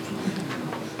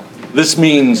 This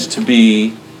means to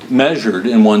be measured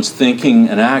in one's thinking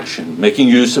and action, making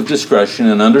use of discretion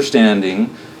and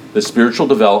understanding that spiritual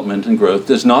development and growth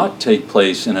does not take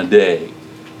place in a day.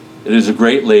 It is a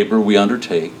great labor we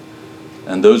undertake,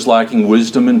 and those lacking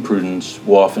wisdom and prudence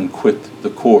will often quit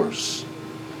the course.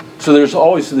 So there's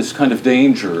always this kind of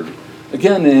danger,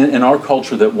 again, in our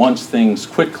culture that wants things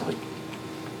quickly,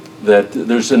 that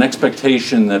there's an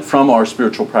expectation that from our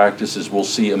spiritual practices we'll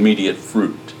see immediate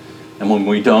fruit. And when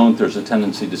we don't, there's a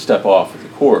tendency to step off of the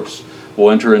course. We'll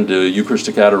enter into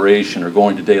Eucharistic adoration or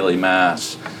going to daily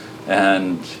Mass,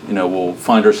 and we'll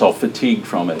find ourselves fatigued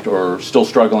from it or still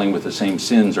struggling with the same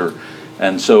sins,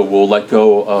 and so we'll let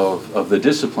go of the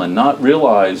discipline, not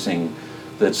realizing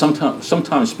that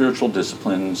sometimes spiritual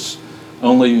disciplines,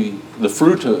 only the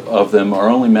fruit of them are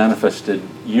only manifested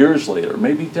years later,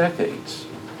 maybe decades.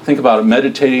 Think about it,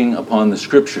 meditating upon the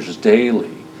Scriptures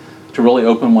daily to really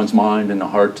open one's mind and the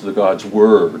heart to the God's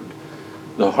Word.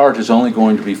 The heart is only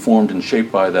going to be formed and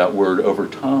shaped by that Word over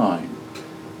time,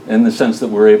 in the sense that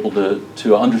we're able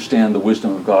to understand the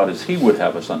wisdom of God as He would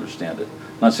have us understand it,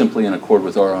 not simply in accord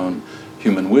with our own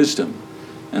human wisdom.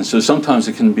 And so sometimes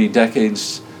it can be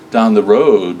decades down the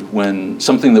road when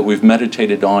something that we've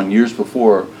meditated on years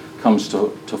before comes to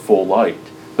full light.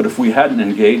 But if we hadn't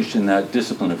engaged in that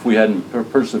discipline, if we hadn't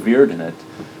persevered in it,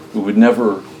 we would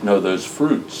never know those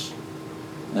fruits.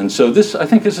 And so this, I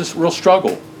think, is this real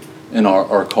struggle in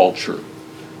our culture,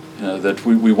 that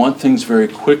we want things very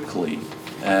quickly.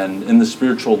 And in the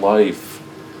spiritual life,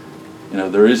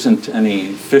 there isn't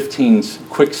any 15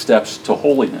 quick steps to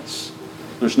holiness.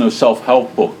 There's no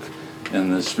self-help book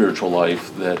in the spiritual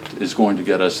life that is going to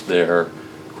get us there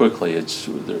quickly. It's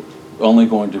only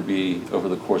going to be over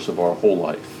the course of our whole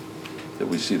life that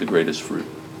we see the greatest fruit.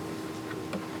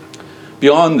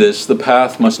 Beyond this, the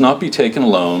path must not be taken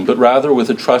alone, but rather with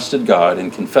a trusted guide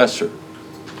and confessor.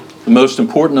 The most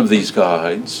important of these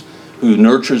guides, who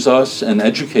nurtures us and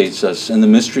educates us in the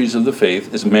mysteries of the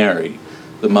faith, is Mary,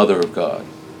 the Mother of God.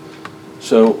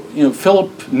 So,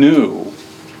 Philip knew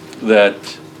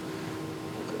that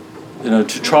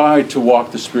to try to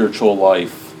walk the spiritual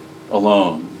life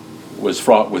alone was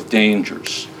fraught with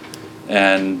dangers.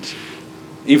 And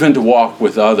even to walk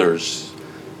with others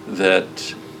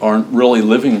that aren't really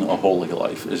living a holy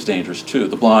life is dangerous too.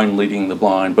 The blind leading the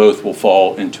blind, both will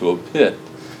fall into a pit.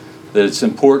 That it's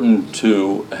important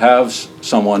to have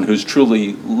someone who's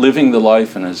truly living the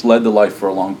life and has led the life for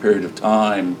a long period of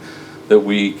time that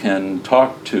we can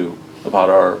talk to about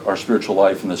our spiritual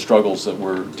life and the struggles that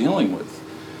we're dealing with.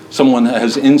 Someone that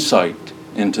has insight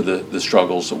into the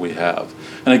struggles that we have.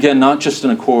 And again, not just in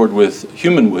accord with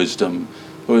human wisdom,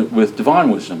 but with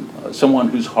divine wisdom. Someone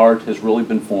whose heart has really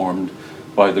been formed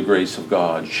by the grace of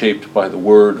God, shaped by the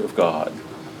Word of God,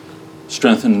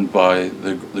 strengthened by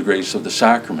the grace of the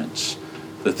Sacraments.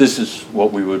 That this is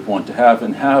what we would want to have,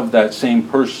 and have that same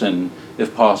person,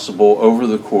 if possible, over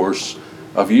the course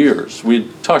of years. We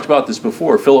talked about this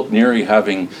before, Philip Neri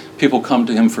having people come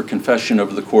to him for confession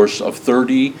over the course of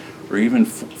 30 or even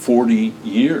 40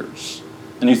 years.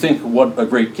 And you think what a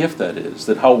great gift that is,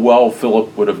 that how well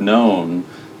Philip would have known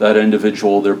that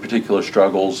individual, their particular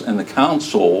struggles, and the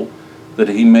counsel that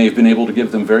he may have been able to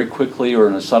give them very quickly or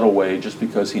in a subtle way just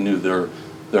because he knew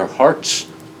their hearts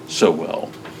so well.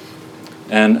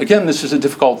 And again, this is a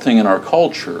difficult thing in our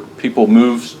culture. People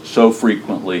move so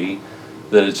frequently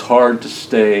that it's hard to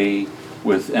stay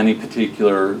with any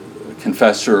particular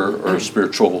confessor or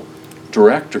spiritual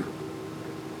director.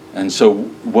 And so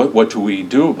what do we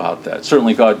do about that?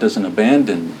 Certainly God doesn't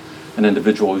abandon an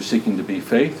individual who's seeking to be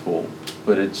faithful,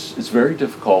 but it's very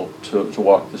difficult to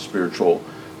walk the spiritual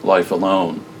life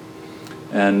alone.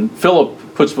 And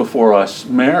Philip puts before us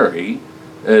Mary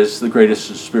as the greatest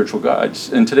of spiritual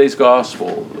guides. In today's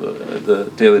gospel,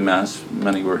 the daily mass,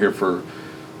 many were here for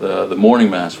the morning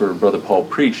mass where Brother Paul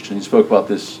preached, and he spoke about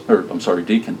this,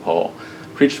 Deacon Paul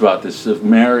preached about this, of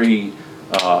Mary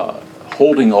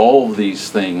holding all of these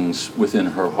things within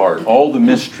her heart, all the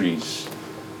mysteries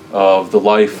of the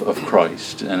life of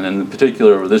Christ. And in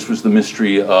particular, this was the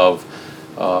mystery of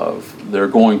they're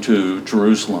going to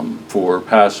Jerusalem for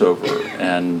Passover,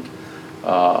 and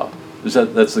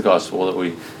that's the gospel that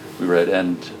we read,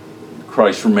 and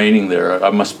Christ remaining there.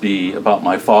 I must be about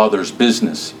my Father's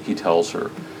business, he tells her.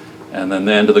 And then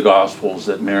the end of the gospel is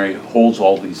that Mary holds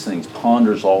all these things,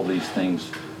 ponders all these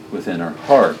things within her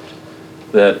heart.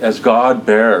 That as God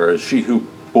bearer, as she who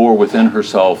bore within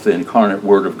herself the incarnate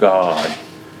Word of God,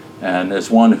 and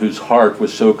as one whose heart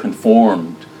was so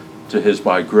conformed to his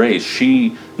by grace,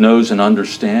 she knows and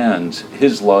understands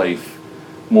his life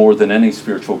more than any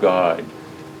spiritual guide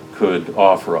could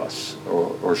offer us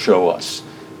or show us.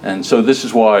 And so this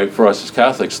is why, for us as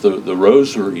Catholics, the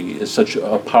Rosary is such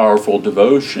a powerful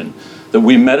devotion, that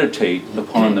we meditate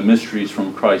upon the mysteries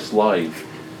from Christ's life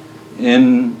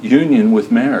in union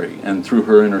with Mary and through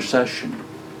her intercession,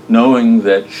 knowing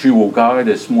that she will guide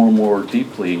us more and more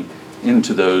deeply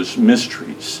into those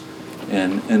mysteries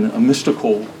in a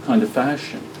mystical kind of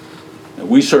fashion.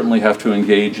 We certainly have to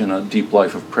engage in a deep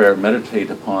life of prayer,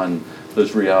 meditate upon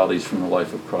those realities from the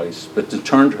life of Christ, but to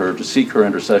turn to her, to seek her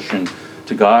intercession,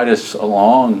 to guide us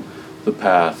along the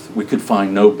path, we could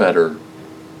find no better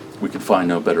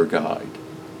guide.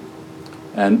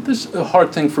 And this is a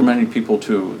hard thing for many people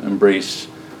to embrace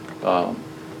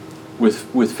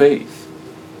with faith,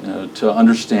 to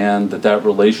understand that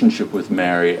relationship with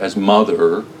Mary as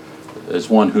mother, as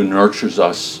one who nurtures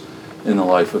us in the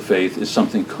life of faith, is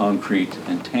something concrete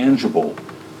and tangible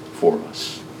for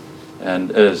us.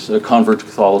 And as a convert to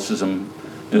Catholicism,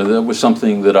 that was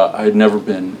something that I had never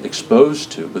been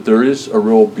exposed to. But there is a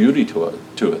real beauty to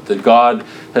it, that God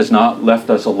has not left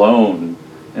us alone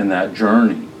in that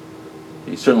journey.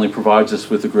 He certainly provides us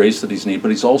with the grace that He's needed,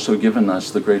 but He's also given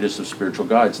us the greatest of spiritual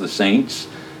guides, the saints,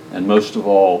 and most of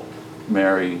all,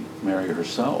 Mary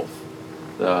herself.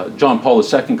 John Paul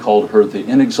II called her the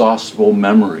inexhaustible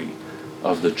memory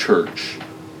of the Church,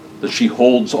 that she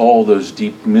holds all those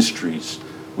deep mysteries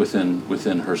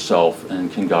within herself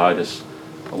and can guide us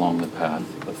along the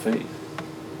path of faith.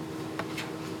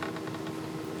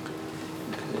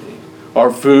 Okay.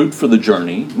 Our food for the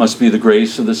journey must be the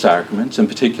grace of the sacraments, in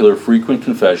particular frequent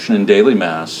confession and daily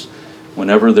Mass,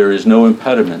 whenever there is no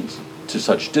impediment to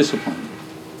such discipline.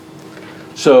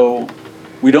 So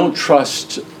we don't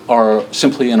trust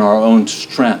simply in our own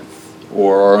strength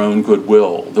or our own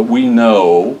goodwill, that we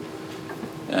know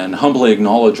and humbly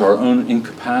acknowledge our own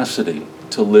incapacity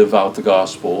to live out the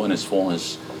gospel in its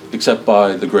fullness, except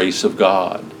by the grace of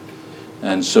God.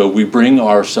 And so we bring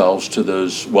ourselves to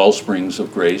those well springs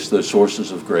of grace, those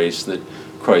sources of grace that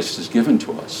Christ has given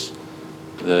to us,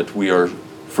 that we are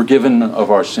forgiven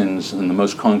of our sins in the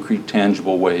most concrete,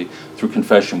 tangible way through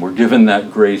confession. We're given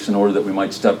that grace in order that we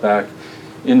might step back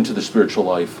into the spiritual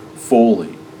life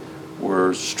fully.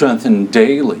 We're strengthened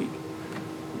daily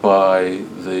by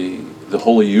the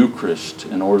Holy Eucharist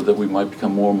in order that we might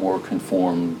become more and more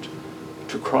conformed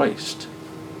to Christ.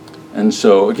 And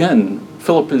so, again,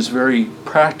 Philip is very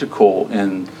practical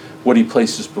in what he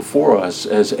places before us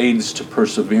as aids to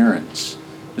perseverance.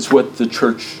 It's what the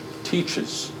church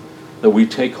teaches, that we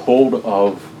take hold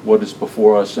of what is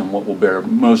before us and what will bear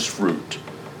most fruit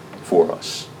for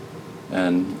us.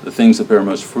 And the things that bear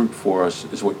most fruit for us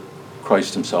is what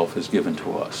Christ himself has given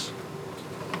to us.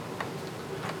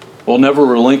 While never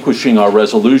relinquishing our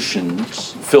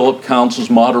resolutions, Philip counsels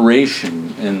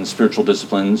moderation in spiritual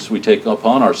disciplines we take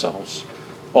upon ourselves,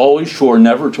 always sure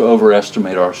never to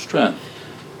overestimate our strength.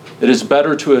 It is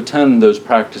better to attend to those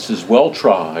practices well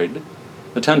tried,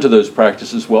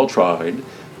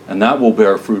 and that will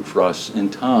bear fruit for us in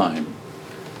time.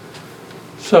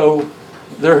 So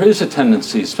there is a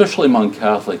tendency, especially among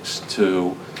Catholics,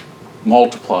 to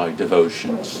multiply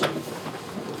devotions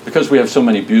because we have so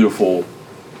many beautiful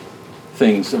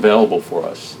things available for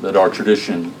us that our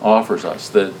tradition offers us,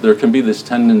 that there can be this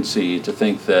tendency to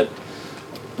think that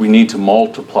we need to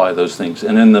multiply those things,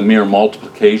 and in the mere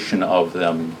multiplication of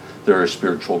them there is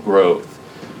spiritual growth.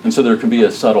 And so there can be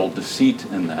a subtle deceit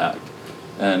in that.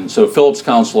 And so Philip's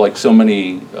counsel, like so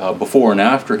many before and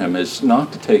after him, is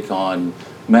not to take on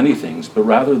many things, but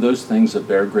rather those things that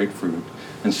bear great fruit,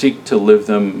 and seek to live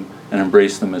them and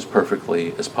embrace them as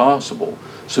perfectly as possible.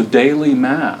 So daily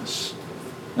Mass,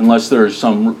 unless there is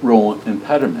some real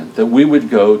impediment, that we would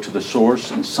go to the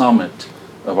source and summit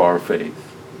of our faith,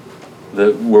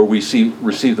 where we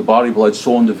receive the body, blood,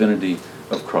 soul, and divinity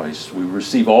of Christ. We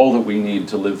receive all that we need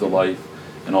to live the life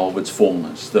in all of its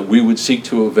fullness, that we would seek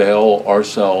to avail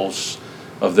ourselves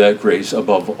of that grace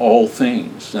above all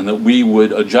things, and that we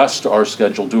would adjust our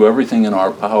schedule, do everything in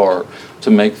our power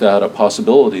to make that a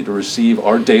possibility, to receive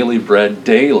our daily bread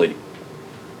daily,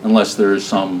 unless there is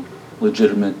some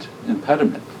legitimate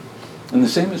impediment. And the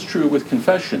same is true with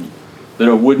confession, that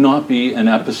it would not be an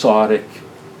episodic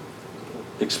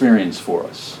experience for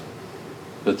us,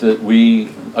 but that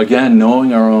we, again,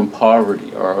 knowing our own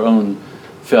poverty, our own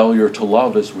failure to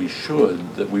love as we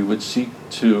should, that we would seek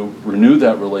to renew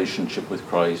that relationship with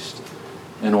Christ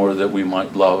in order that we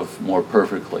might love more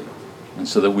perfectly, and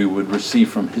so that we would receive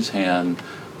from his hand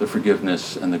the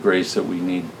forgiveness and the grace that we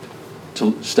need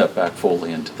to step back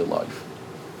fully into the life.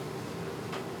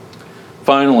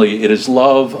 Finally, it is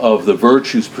love of the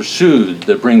virtues pursued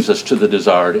that brings us to the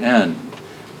desired end.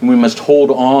 And we must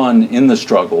hold on in the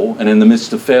struggle and in the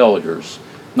midst of failures,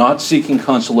 not seeking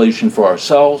consolation for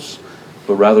ourselves,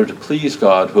 but rather to please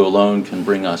God, who alone can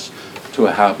bring us to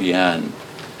a happy end.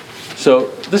 So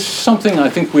this is something I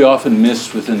think we often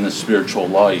miss within the spiritual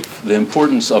life, the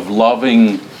importance of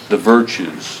loving the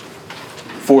virtues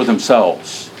for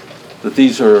themselves, that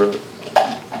these are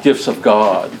gifts of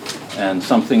God and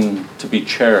something to be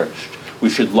cherished. We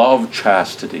should love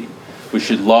chastity. We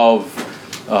should love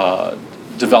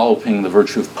developing the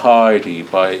virtue of piety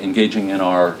by engaging in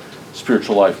our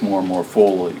spiritual life more and more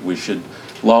fully. We should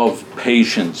love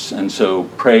patience, and so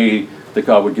pray that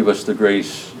God would give us the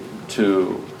grace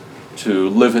to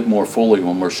live it more fully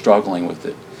when we're struggling with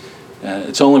it. And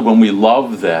it's only when we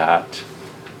love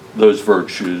those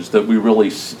virtues, that we really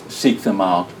seek them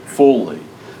out fully.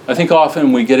 I think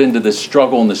often we get into this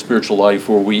struggle in the spiritual life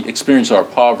where we experience our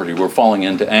poverty. We're falling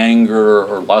into anger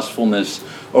or lustfulness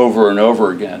over and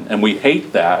over again, and we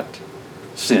hate that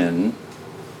sin,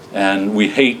 and we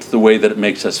hate the way that it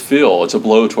makes us feel. It's a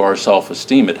blow to our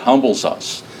self-esteem. It humbles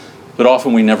us. But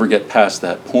often we never get past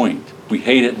that point. We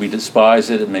hate it, we despise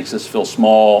it, it makes us feel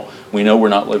small. We know we're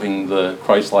not living the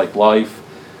Christ-like life,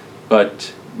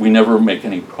 but we never make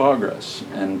any progress.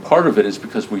 And part of it is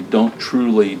because we don't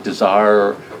truly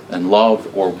desire and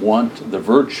love or want the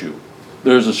virtue.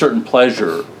 There's a certain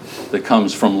pleasure that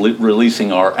comes from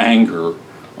releasing our anger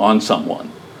on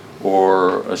someone,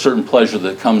 or a certain pleasure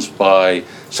that comes by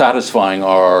satisfying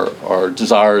our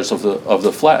desires of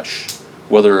the flesh,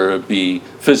 whether it be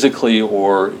physically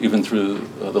or even through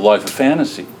the life of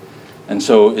fantasy. And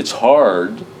so it's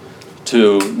hard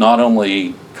to not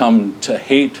only come to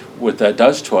hate what that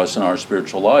does to us in our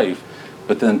spiritual life,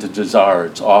 but then to desire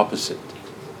its opposite.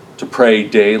 To pray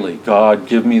daily, God,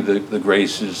 give me the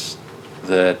graces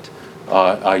that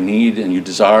I need and you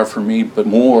desire for me, but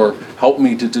more, help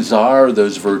me to desire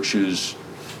those virtues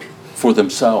for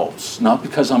themselves, not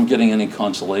because I'm getting any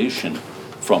consolation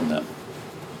from them.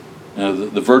 You know,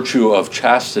 the virtue of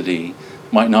chastity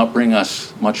might not bring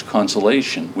us much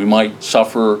consolation. We might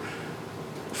suffer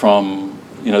from,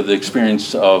 the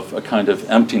experience of a kind of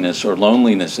emptiness or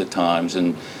loneliness at times,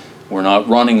 and we're not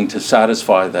running to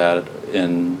satisfy that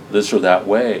in this or that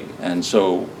way. And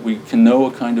so we can know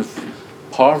a kind of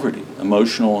poverty,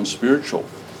 emotional and spiritual.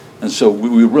 And so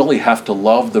we really have to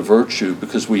love the virtue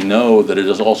because we know that it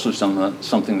is also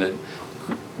something that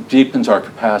deepens our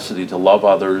capacity to love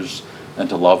others and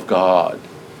to love God.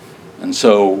 And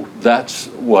so that's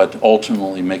what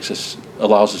ultimately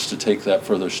allows us to take that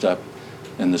further step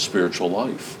in the spiritual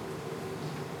life.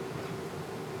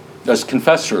 As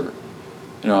confessor,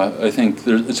 I think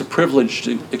it's a privileged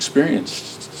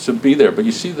experience to be there. But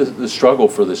you see the struggle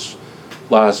for this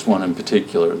last one in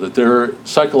particular, that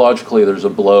psychologically there's a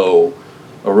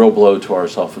real blow to our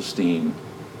self-esteem.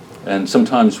 And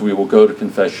sometimes we will go to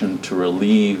confession to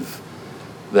relieve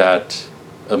that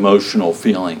emotional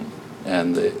feeling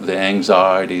and the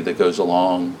anxiety that goes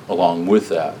along with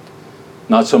that.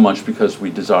 Not so much because we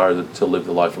desire to live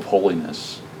the life of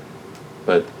holiness,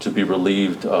 but to be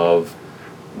relieved of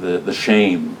the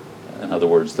shame, in other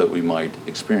words, that we might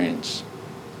experience.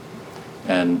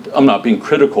 And I'm not being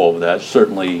critical of that.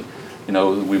 Certainly,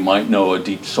 we might know a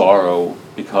deep sorrow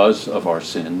because of our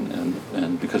sin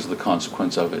and because of the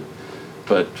consequence of it.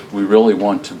 But we really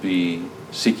want to be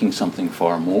seeking something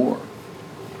far more.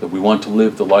 That we want to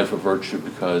live the life of virtue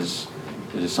because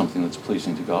it is something that's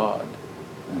pleasing to God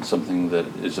and something that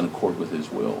is in accord with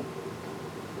His will.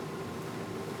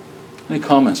 Any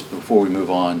comments before we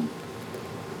move on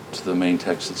to the main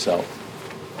text itself?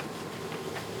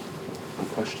 Any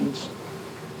questions?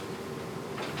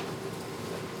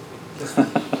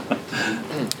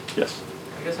 Yes.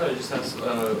 I guess I would just ask,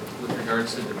 with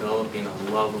regards to developing a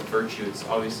love of virtue, it's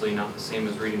obviously not the same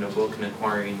as reading a book and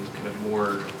acquiring kind of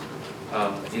more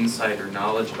insight or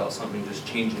knowledge about something, just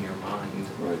changing your mind.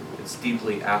 Right. It's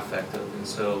deeply affective, and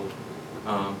so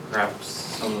perhaps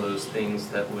some of those things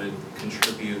that would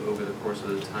contribute over the course of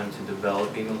the time to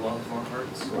developing a love of our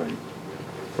hearts. Right.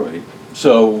 Right.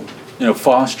 So,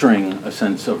 fostering a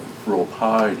sense of real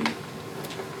piety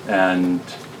and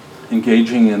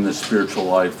engaging in the spiritual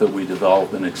life that we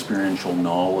develop an experiential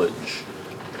knowledge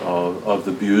of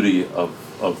the beauty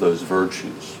of those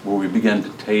virtues, where we begin to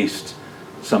taste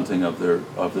something of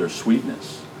their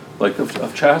sweetness, like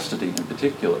of chastity in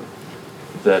particular.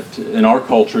 That in our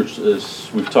culture,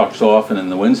 as we've talked so often in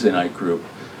the Wednesday night group,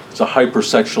 it's a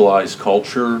hypersexualized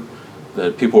culture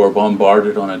that people are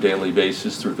bombarded on a daily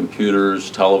basis through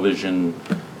computers, television,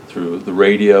 through the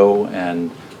radio, and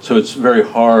so it's very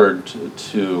hard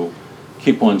to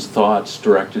keep one's thoughts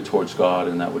directed towards God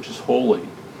and that which is holy.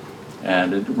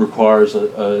 And it requires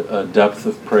a depth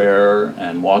of prayer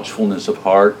and watchfulness of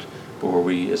heart, where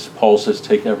we, as Paul says,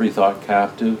 take every thought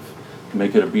captive,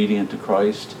 make it obedient to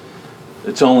Christ.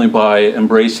 It's only by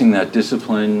embracing that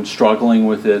discipline, struggling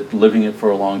with it, living it for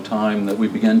a long time, that we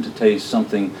begin to taste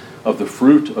something of the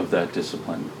fruit of that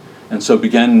discipline. And so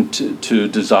begin to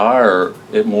desire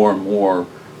it more and more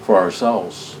for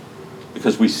ourselves,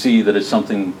 because we see that it's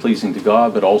something pleasing to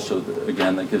God, but also,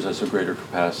 again, that gives us a greater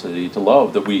capacity to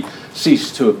love, that we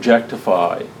cease to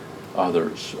objectify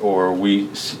others, or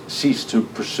we cease to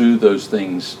pursue those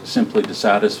things simply to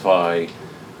satisfy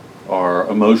our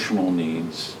emotional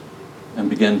needs, and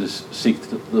begin to seek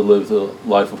to live the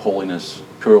life of holiness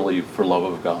purely for love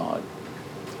of God.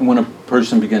 And when a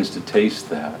person begins to taste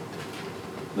that,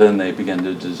 then they begin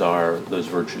to desire those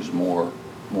virtues more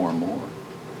and more.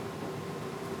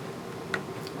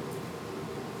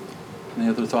 Any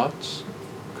other thoughts,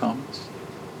 comments?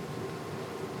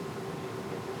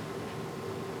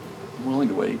 I'm willing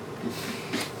to wait.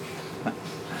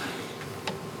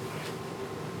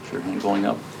 Is your hand going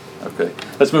up? Okay,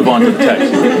 let's move on to the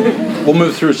text. We'll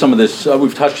move through some of this.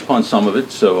 We've touched upon some of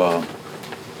it, so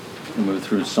we'll move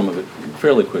through some of it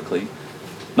fairly quickly.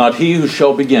 Not he who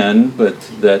shall begin, but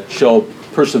that shall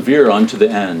persevere unto the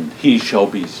end, he shall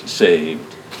be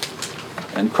saved.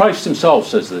 And Christ himself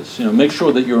says this, make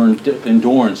sure that your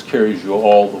endurance carries you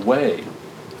all the way.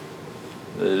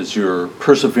 It is your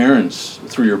perseverance,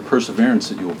 through your perseverance,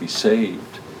 that you will be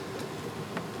saved.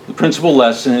 The principal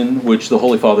lesson which the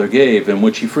Holy Father gave, and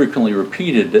which he frequently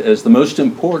repeated as the most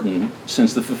important,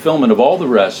 since the fulfillment of all the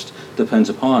rest depends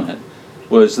upon it,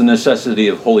 was the necessity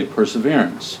of holy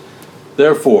perseverance.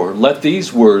 Therefore, let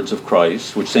these words of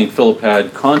Christ, which St. Philip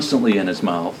had constantly in his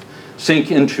mouth,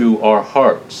 sink into our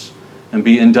hearts and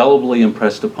be indelibly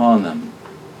impressed upon them.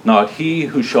 Not he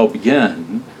who shall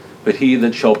begin, but he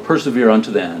that shall persevere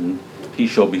unto the end, he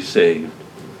shall be saved.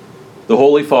 The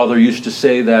Holy Father used to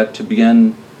say that to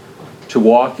begin to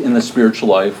walk in the spiritual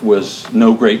life was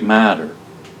no great matter,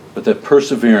 but that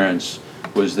perseverance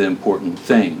was the important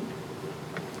thing.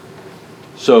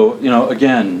 So,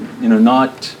 again,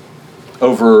 not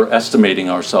overestimating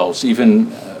ourselves,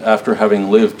 even after having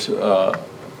lived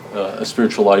a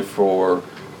spiritual life for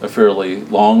a fairly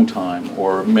long time,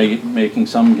 or making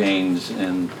some gains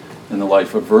in the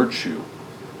life of virtue,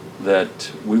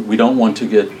 that we don't want to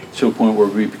get to a point where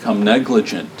we become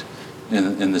negligent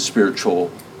in the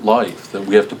spiritual life, that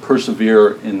we have to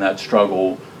persevere in that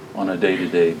struggle on a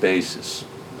day-to-day basis.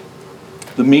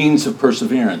 The means of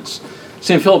perseverance.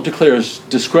 St. Philip declares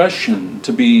discretion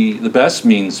to be the best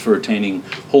means for attaining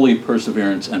holy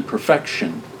perseverance and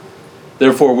perfection.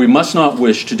 Therefore, we must not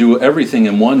wish to do everything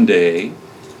in one day,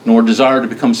 nor desire to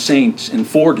become saints in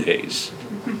 4 days,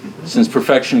 since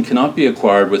perfection cannot be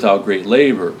acquired without great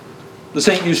labor. The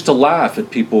saint used to laugh at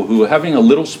people who, having a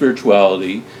little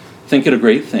spirituality, think it a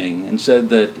great thing, and said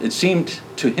that it seemed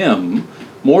to him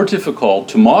more difficult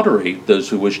to moderate those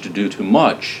who wish to do too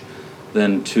much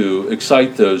than to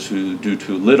excite those who do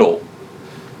too little.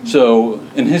 So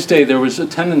in his day, there was a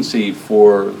tendency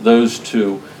for those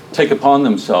to take upon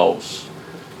themselves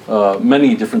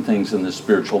many different things in the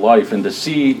spiritual life, and to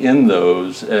see in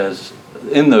those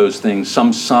things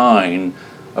some sign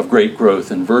of great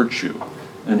growth in virtue.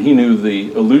 And he knew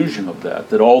the illusion of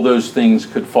that all those things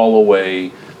could fall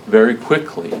away very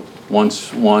quickly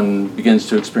once one begins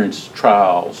to experience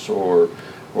trials, or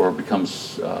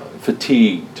becomes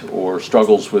fatigued, or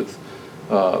struggles with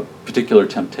particular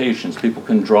temptations. People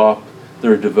can drop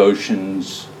their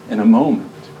devotions in a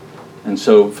moment. And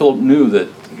so Philip knew that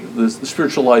the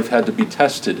spiritual life had to be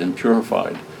tested and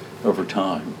purified over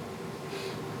time.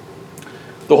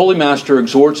 The Holy Master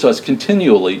exhorts us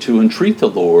continually to entreat the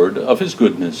Lord of his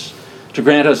goodness to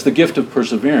grant us the gift of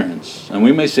perseverance. And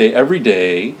we may say every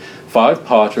day 5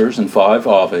 Paters and 5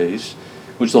 Aves,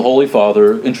 which the Holy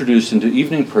Father introduced into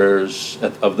evening prayers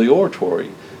of the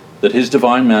oratory, that his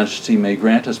divine majesty may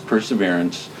grant us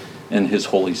perseverance in his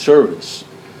holy service.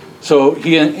 So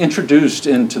he introduced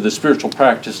into the spiritual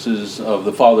practices of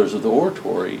the fathers of the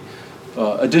oratory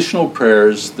additional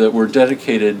prayers that were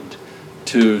dedicated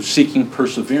to seeking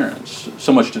perseverance.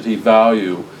 So much did he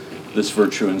value this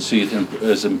virtue and see it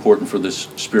as important for this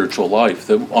spiritual life,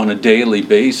 that on a daily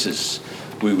basis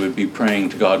we would be praying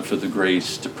to God for the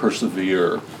grace to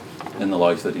persevere in the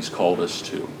life that he's called us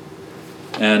to.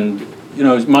 And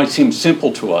it might seem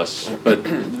simple to us, but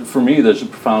for me there's a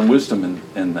profound wisdom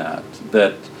in that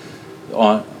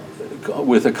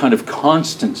with a kind of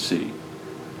constancy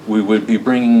we would be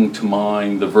bringing to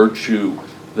mind the virtue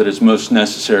that is most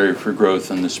necessary for growth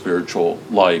in the spiritual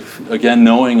life. Again,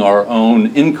 knowing our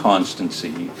own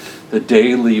inconstancy, that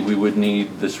daily we would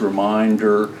need this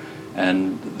reminder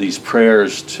and these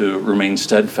prayers to remain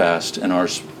steadfast in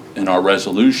our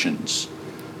resolutions.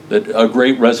 That a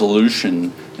great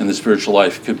resolution in the spiritual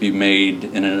life could be made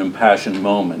in an impassioned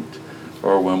moment,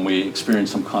 or when we experience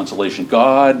some consolation.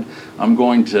 God, I'm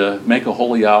going to make a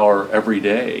holy hour every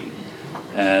day.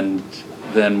 And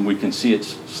then we can see it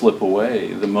slip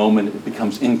away the moment it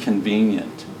becomes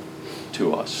inconvenient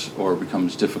to us, or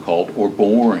becomes difficult or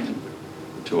boring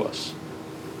to us.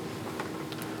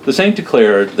 The saint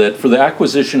declared that for the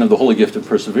acquisition of the holy gift of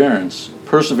perseverance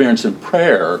in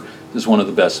prayer is one of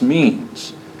the best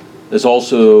means. There's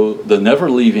also the never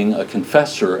leaving a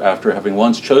confessor after having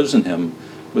once chosen him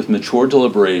with mature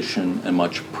deliberation and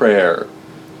much prayer.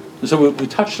 And so we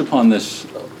touched upon this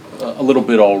a little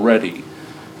bit already.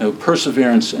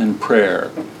 Perseverance in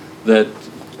prayer, that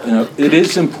it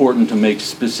is important to make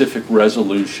specific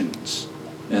resolutions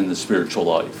in the spiritual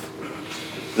life,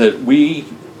 that we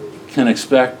can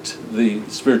expect the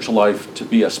spiritual life to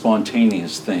be a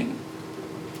spontaneous thing,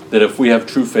 that if we have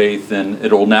true faith, then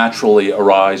it'll naturally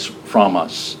arise from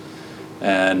us.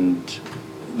 And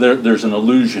there's an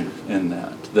illusion in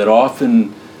that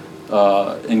often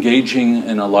engaging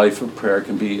in a life of prayer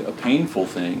can be a painful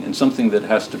thing and something that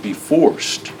has to be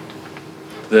forced,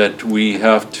 that we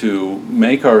have to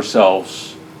make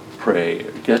ourselves pray,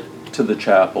 get to the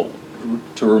chapel,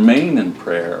 to remain in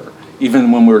prayer,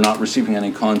 even when we're not receiving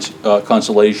any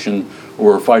consolation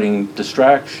or fighting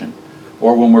distraction,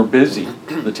 or when we're busy.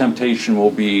 The temptation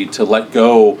will be to let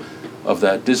go of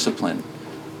that discipline.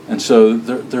 And so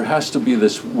there has to be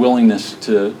this willingness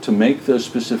to make those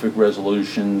specific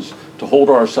resolutions, to hold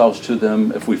ourselves to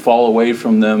them. If we fall away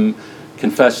from them,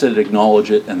 confess it,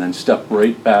 acknowledge it, and then step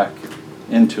right back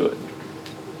into it.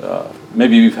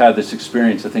 Maybe you've had this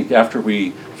experience. I think after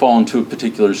we fall into a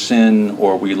particular sin,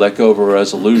 or we let go of a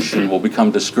resolution, we'll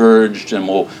become discouraged and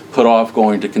we'll put off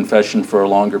going to confession for a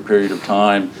longer period of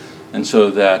time. And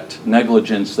so that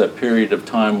negligence, that period of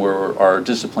time where our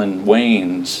discipline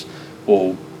wanes,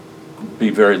 will be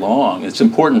very long. It's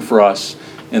important for us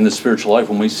in the spiritual life,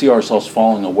 when we see ourselves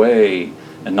falling away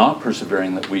and not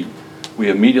persevering, that we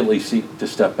immediately seek to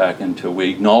step back into it. We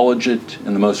acknowledge it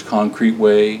in the most concrete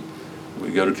way.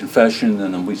 We go to confession,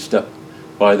 and then we step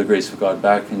by the grace of God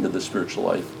back into the spiritual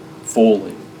life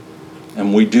fully.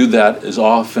 And we do that as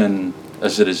often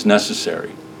as it is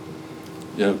necessary.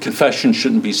 Confession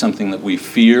shouldn't be something that we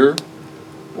fear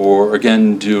or,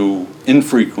 again, do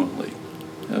infrequently.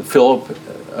 Philip,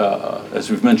 as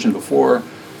we've mentioned before,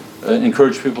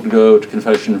 encouraged people to go to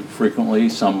confession frequently,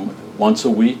 some once a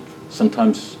week,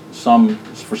 sometimes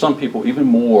for some people even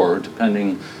more,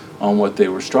 depending on what they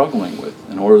were struggling with,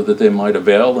 in order that they might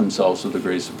avail themselves of the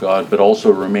grace of God, but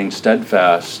also remain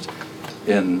steadfast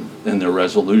in their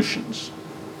resolutions,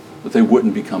 that they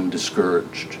wouldn't become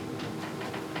discouraged.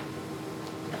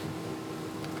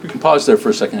 We can pause there for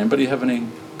a second. Anybody have any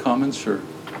comments or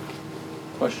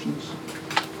questions?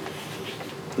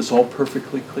 This all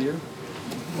perfectly clear?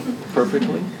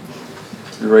 Perfectly?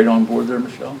 You're right on board there,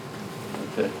 Michelle?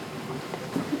 Okay.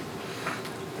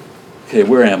 Okay,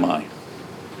 where am I?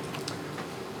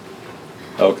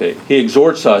 Okay, he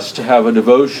exhorts us to have a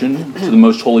devotion to the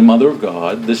Most Holy Mother of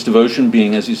God, this devotion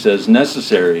being, as he says,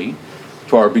 necessary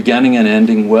to our beginning and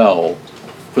ending well.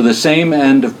 For the same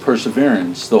end of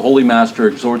perseverance, the Holy Master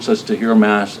exhorts us to hear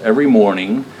Mass every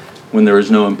morning when there is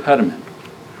no impediment.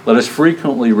 Let us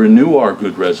frequently renew our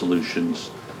good resolutions,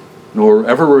 nor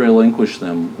ever relinquish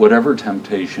them, whatever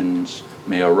temptations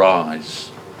may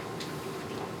arise.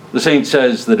 The saint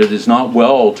says that it is not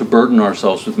well to burden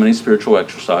ourselves with many spiritual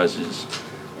exercises,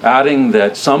 adding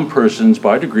that some persons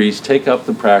by degrees take up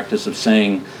the practice of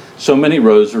saying so many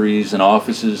rosaries and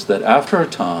offices that after a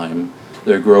time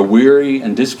they grow weary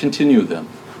and discontinue them,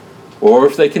 or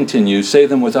if they continue, say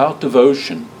them without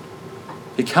devotion.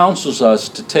 He counsels us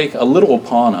to take a little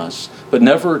upon us, but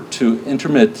never to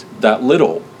intermit that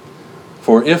little.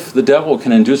 For if the devil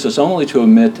can induce us only to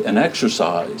omit an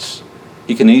exercise,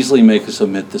 he can easily make us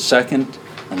omit the second,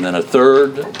 and then a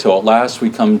third, till at last we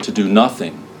come to do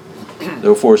nothing.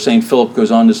 Therefore, St. Philip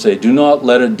goes on to say, do not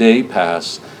let a day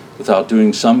pass without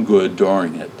doing some good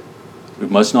during it. We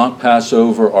must not pass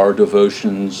over our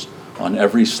devotions on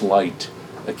every slight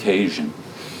occasion.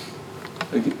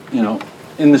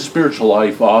 In the spiritual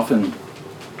life, often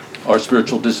our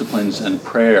spiritual disciplines and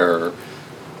prayer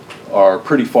are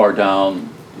pretty far down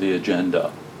the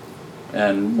agenda.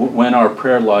 And when our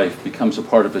prayer life becomes a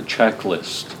part of a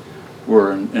checklist,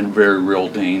 we're in very real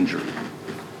danger.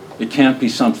 It can't be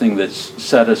something that's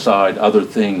set aside other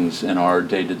things in our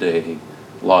day-to-day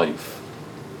life.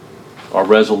 Our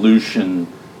resolution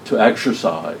to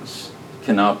exercise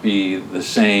cannot be the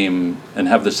same and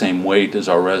have the same weight as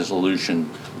our resolution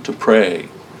to pray.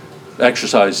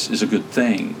 Exercise is a good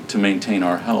thing to maintain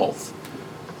our health,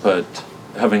 but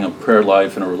having a prayer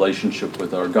life and a relationship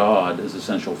with our God is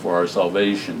essential for our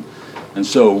salvation. And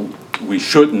so we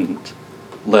shouldn't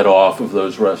let off of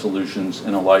those resolutions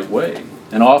in a light way.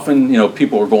 And often,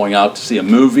 people are going out to see a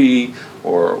movie,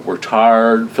 or we're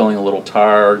tired, feeling a little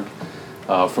tired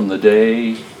from the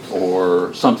day,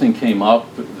 or something came up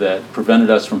that prevented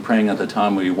us from praying at the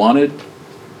time we wanted.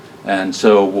 And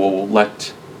so we'll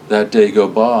let that day go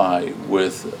by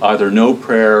with either no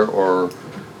prayer or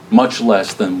much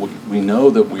less than we know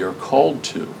that we are called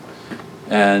to.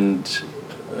 And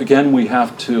again, we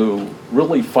have to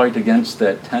really fight against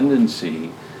that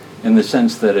tendency, in the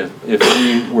sense that if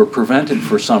we were prevented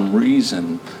for some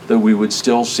reason, that we would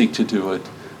still seek to do it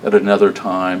at another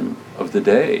time of the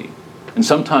day. And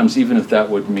sometimes even if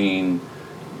that would mean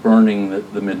burning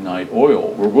the midnight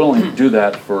oil, we're willing to do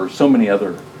that for so many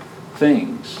other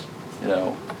things,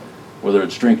 whether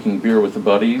it's drinking beer with the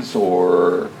buddies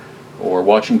or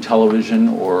watching television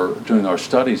or doing our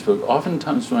studies. But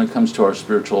oftentimes when it comes to our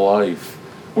spiritual life,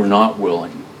 we're not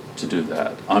willing to do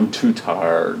that. I'm too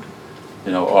tired,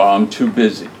 or I'm too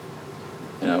busy,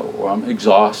 or I'm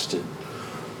exhausted.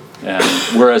 And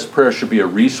whereas prayer should be a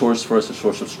resource for us, a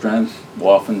source of strength, we'll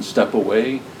often step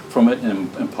away from it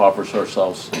and impoverish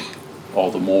ourselves all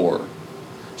the more.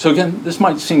 So again, this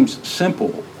might seem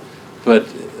simple, but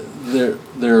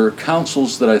there are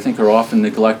counsels that I think are often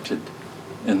neglected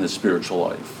in the spiritual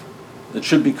life. It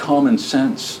should be common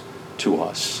sense to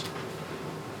us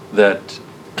that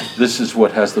this is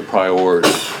what has the priority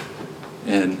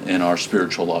in our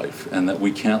spiritual life, and that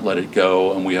we can't let it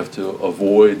go, and we have to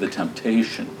avoid the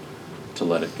temptation to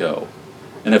let it go.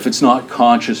 And if it's not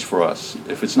conscious for us,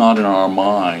 if it's not in our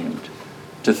mind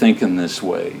to think in this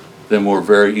way, then we're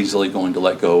very easily going to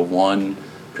let go of one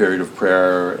period of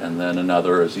prayer and then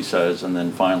another, as he says, and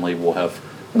then finally we'll have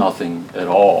nothing at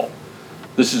all.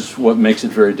 This is what makes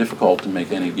it very difficult to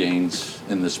make any gains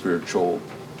in the spiritual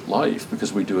life,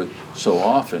 because we do it so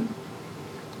often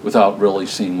without really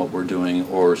seeing what we're doing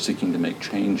or seeking to make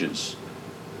changes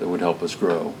that would help us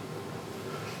grow.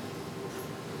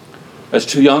 As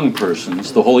to young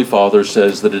persons, the Holy Father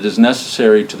says that it is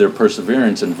necessary to their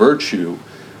perseverance and virtue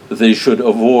that they should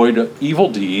avoid evil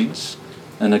deeds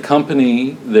and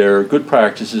accompany their good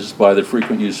practices by the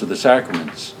frequent use of the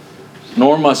sacraments.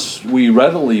 Nor must we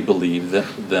readily believe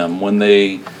them when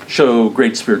they show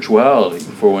great spirituality.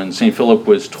 For when St. Philip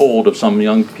was told of some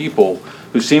young people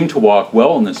who seemed to walk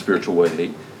well in the spiritual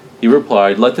way, he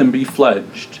replied, "Let them be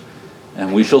fledged,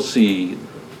 and we shall see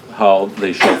how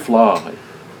they shall fly,"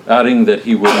 adding that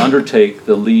he would undertake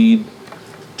to lead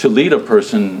a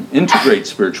person into great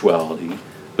spirituality,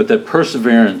 but that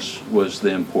perseverance was the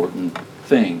important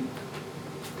thing.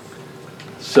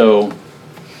 So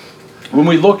when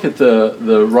we look at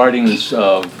the writings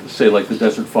of, say, like the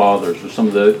Desert Fathers or some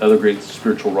of the other great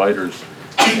spiritual writers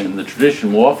in the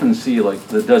tradition, we'll often see like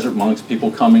the desert monks,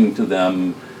 people coming to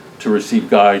them to receive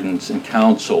guidance and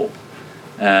counsel,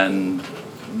 and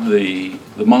the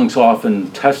monks often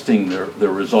testing their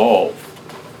resolve,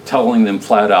 telling them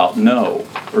flat out no,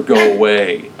 or go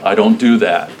away, I don't do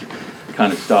that,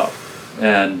 kind of stuff.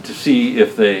 And to see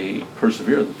if they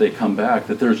persevere, that they come back,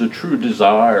 that there's a true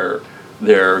desire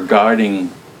there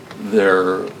guiding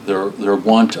their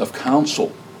want of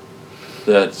counsel,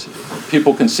 that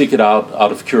people can seek it out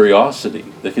of curiosity.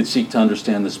 They can seek to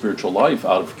understand the spiritual life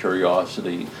out of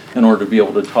curiosity in order to be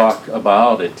able to talk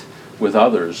about it with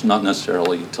others, not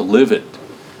necessarily to live it.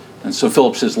 And so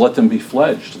Philip says, let them be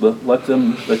fledged.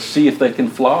 Let's see if they can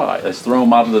fly. Let's throw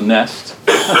them out of the nest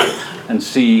and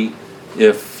see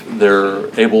if they're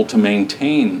able to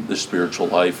maintain the spiritual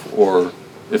life or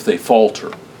if they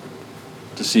falter,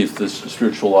 to see if this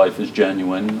spiritual life is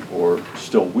genuine or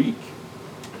still weak.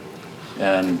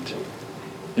 And,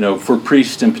 for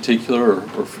priests in particular,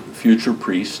 or future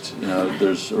priests,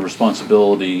 there's a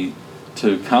responsibility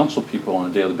to counsel people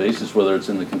on a daily basis, whether it's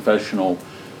in the confessional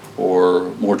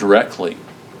or more directly.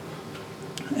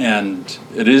 And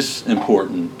it is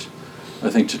important, I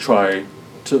think, to try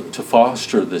to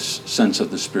foster this sense of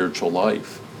the spiritual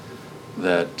life,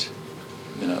 that,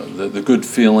 the good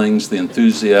feelings, the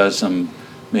enthusiasm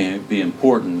may be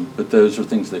important, but those are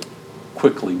things that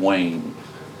quickly wane.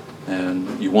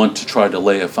 And you want to try to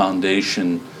lay a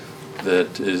foundation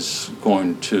that is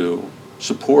going to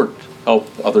help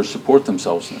others support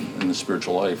themselves in the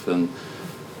spiritual life. And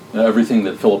everything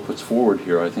that Philip puts forward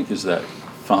here, I think, is that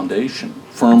foundation,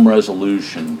 firm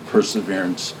resolution,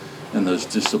 perseverance in those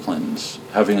disciplines,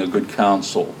 having good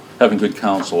counsel, a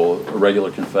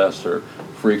regular confessor,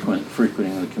 frequenting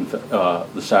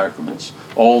the sacraments.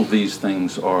 All of these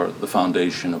things are the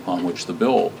foundation upon which to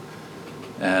build.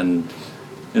 And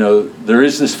there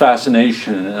is this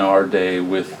fascination in our day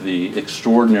with the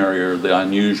extraordinary or the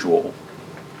unusual,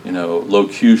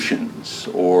 locutions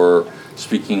or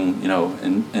speaking,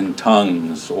 in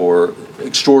tongues or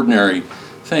extraordinary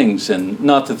things. And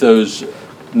not that those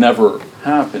never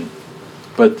happen,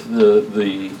 but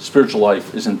the spiritual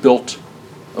life isn't built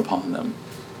upon them.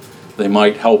 They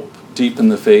might help deepen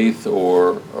the faith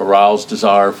or arouse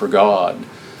desire for God,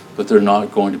 but they're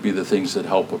not going to be the things that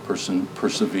help a person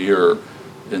persevere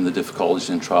in the difficulties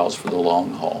and trials for the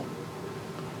long haul.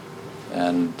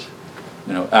 And,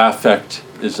 affect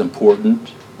is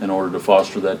important in order to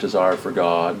foster that desire for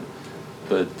God,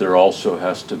 but there also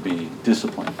has to be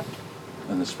discipline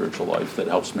in the spiritual life that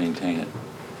helps maintain it.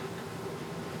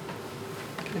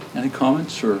 Okay. Any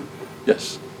comments or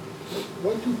yes?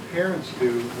 What do parents do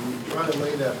when you try to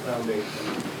lay that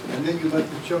foundation, and then you let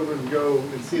the children go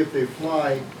and see if they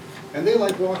fly, and they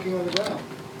like walking on the ground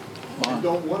and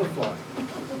don't want to fly?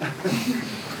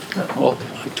 Well,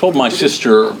 I told my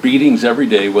sister beatings every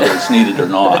day, whether it's needed or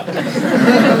not.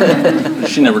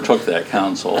 She never took that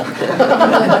counsel.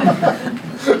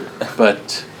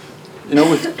 But,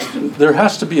 there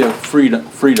has to be a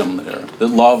freedom there. That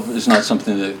love is not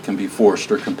something that can be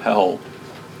forced or compelled.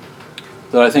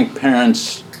 That I think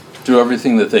parents do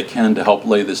everything that they can to help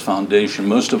lay this foundation,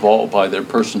 most of all by their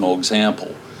personal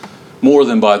example, more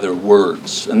than by their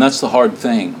words. And that's the hard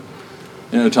thing.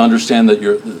 To understand that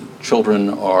your children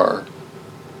are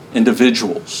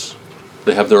individuals.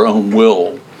 They have their own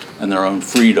will and their own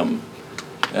freedom.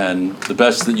 And the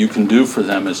best that you can do for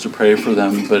them is to pray for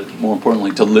them, but more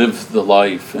importantly, to live the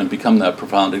life and become that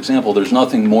profound example. There's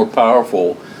nothing more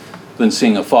powerful than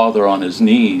seeing a father on his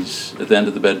knees at the end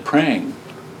of the bed praying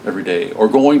every day or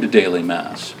going to daily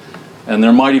mass. And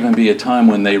there might even be a time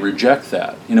when they reject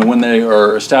that. When they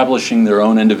are establishing their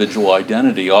own individual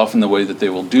identity, often the way that they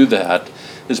will do that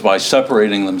is by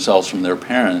separating themselves from their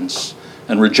parents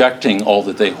and rejecting all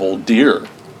that they hold dear.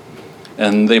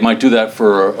 And they might do that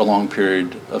for a long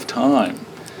period of time.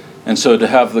 And so to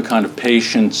have the kind of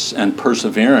patience and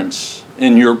perseverance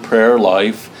in your prayer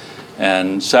life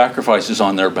and sacrifices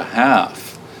on their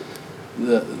behalf,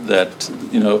 that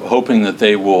hoping that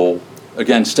they will,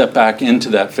 again, step back into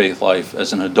that faith life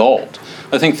as an adult.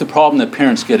 I think the problem that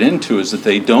parents get into is that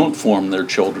they don't form their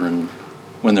children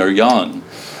when they're young.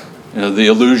 The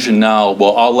illusion now,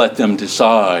 well, I'll let them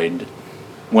decide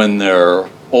when they're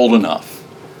old enough.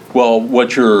 Well,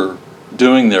 what you're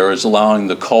doing there is allowing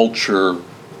the culture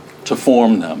to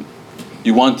form them.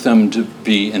 You want them to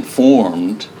be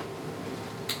informed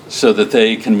so that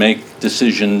they can make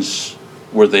decisions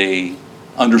where they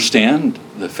understand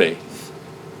the faith.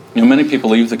 Many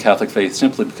people leave the Catholic faith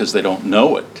simply because they don't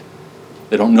know it.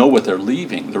 They don't know what they're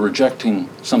leaving. They're rejecting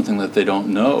something that they don't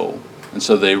know. And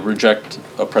so they reject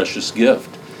a precious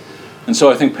gift. And so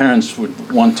I think parents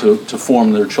would want to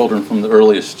form their children from the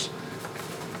earliest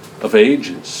of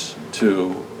ages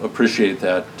to appreciate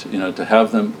that, to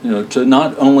have them, to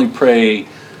not only pray,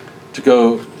 to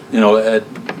go, at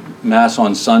Mass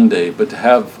on Sunday, but to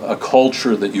have a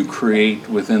culture that you create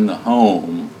within the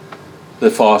home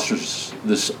that fosters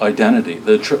this identity.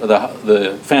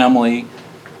 The family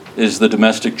is the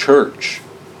domestic church.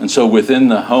 And so within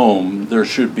the home, there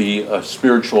should be a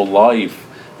spiritual life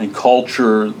and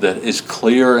culture that is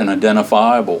clear and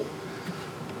identifiable.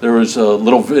 There was a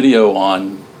little video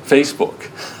on Facebook.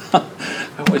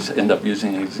 I always end up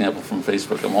using an example from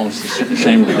Facebook. I'm almost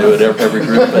ashamed to do it every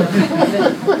group.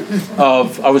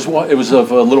 But it was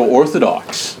of a little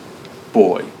Orthodox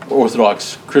boy,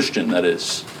 Orthodox Christian, that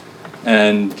is.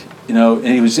 And, and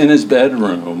he was in his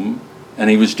bedroom, and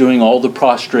he was doing all the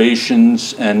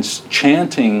prostrations and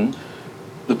chanting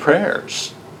the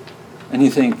prayers. And you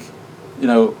think,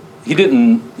 he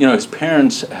didn't, his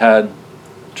parents had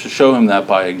to show him that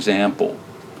by example,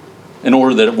 in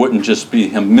order that it wouldn't just be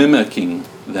him mimicking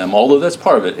them, although that's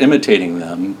part of it, imitating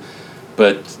them.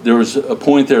 But there was a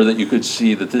point there that you could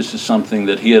see that this is something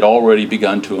that he had already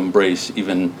begun to embrace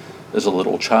even as a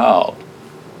little child.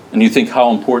 And you think how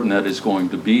important that is going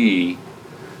to be,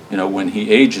 when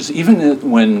he ages, even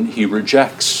when he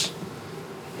rejects,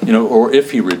 or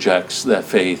if he rejects that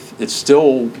faith, it's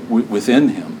still within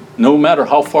him. No matter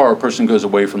how far a person goes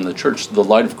away from the church, the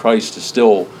light of Christ is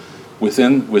still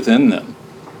within them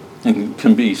and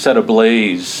can be set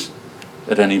ablaze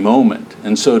at any moment.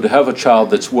 And so to have a child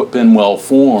that's been well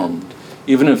formed,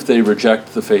 even if they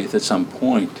reject the faith at some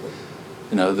point,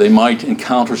 they might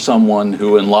encounter someone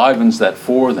who enlivens that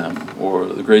for them, or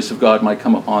the grace of God might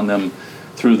come upon them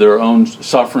through their own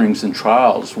sufferings and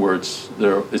trials, where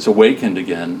it's awakened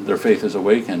again, their faith is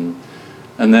awakened,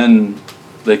 and then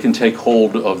they can take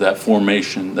hold of that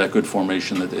formation, that good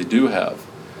formation that they do have.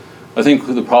 I think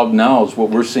the problem now is what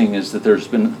we're seeing is that there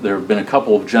have been a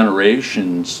couple of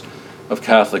generations of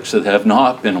Catholics that have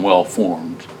not been well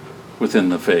formed within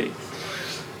the faith.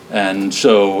 And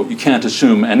so you can't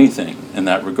assume anything in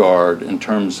that regard in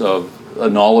terms of a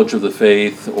knowledge of the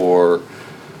faith or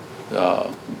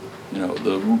the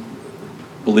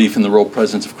belief in the real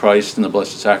presence of Christ in the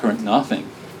Blessed Sacrament, nothing.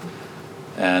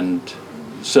 And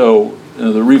so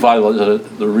the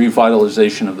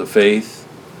revitalization of the faith,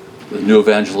 the new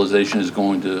evangelization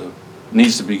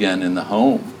needs to begin in the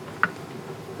home.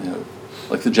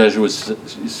 Like the Jesuits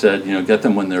said, get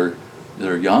them when they're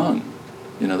young.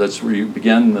 That's where you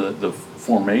begin the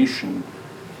formation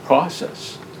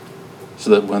process,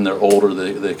 so that when they're older,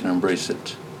 they can embrace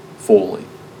it fully.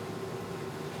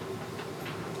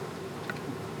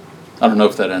 I don't know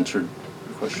if that answered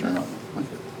your question or not.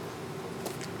 Okay.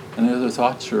 Any other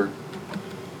thoughts or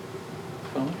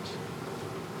comments?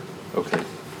 Okay.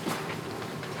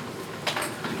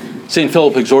 St.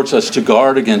 Philip exhorts us to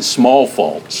guard against small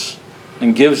faults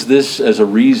and gives this as a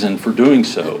reason for doing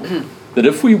so, that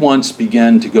if we once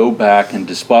begin to go back and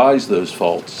despise those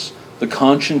faults, the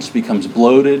conscience becomes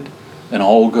bloated and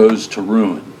all goes to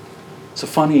ruin. It's a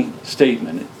funny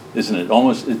statement, isn't it?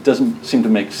 It doesn't seem to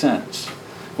make sense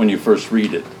when you first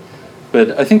read it.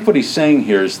 But I think what he's saying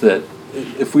here is that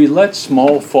if we let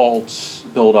small faults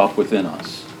build up within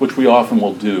us, which we often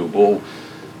will do, we'll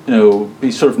be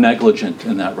sort of negligent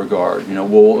in that regard.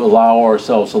 We'll allow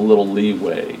ourselves a little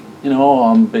leeway.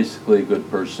 I'm basically a good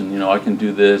person. I can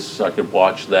do this, I could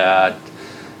watch that.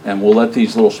 And we'll let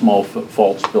these little small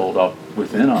faults build up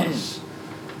within us.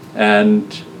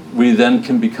 And we then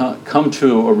can come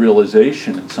to a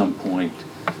realization at some point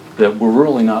that we're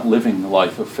really not living the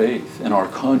life of faith. And our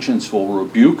conscience will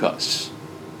rebuke us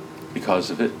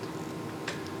because of it.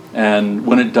 And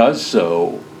when it does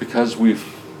so, because we've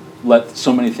let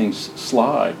so many things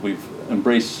slide, we've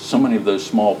embraced so many of those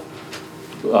small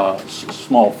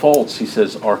faults, he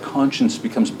says, our conscience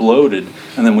becomes bloated,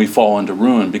 and then we fall into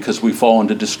ruin because we fall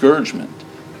into discouragement.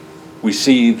 we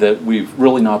see that we've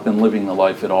really not been living the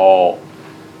life at all.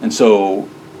 And so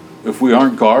if we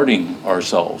aren't guarding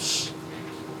ourselves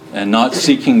and not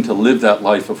seeking to live that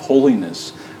life of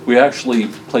holiness, we actually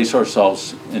place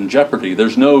ourselves in jeopardy.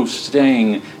 There's no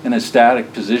staying in a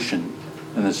static position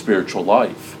in the spiritual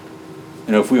life.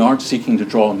 If we aren't seeking to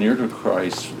draw near to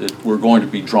Christ, we're going to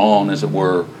be drawn, as it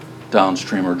were,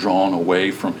 downstream or drawn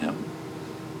away from him.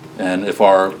 And if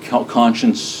our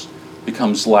conscience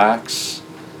becomes lax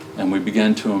and we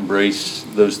begin to embrace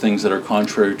those things that are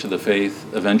contrary to the faith,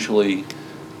 eventually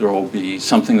there will be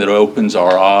something that opens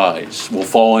our eyes. We'll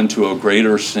fall into a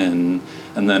greater sin,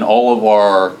 and then all of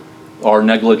our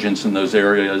negligence in those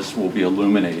areas will be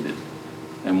illuminated.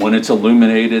 And when it's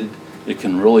illuminated, it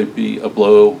can really be a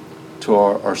blow to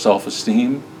our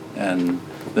self-esteem, and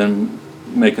then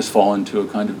make us fall into a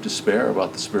kind of despair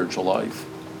about the spiritual life.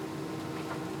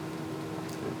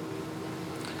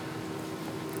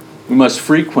 We must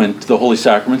frequent the Holy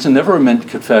Sacraments and never omit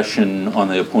confession on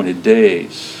the appointed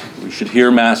days. We should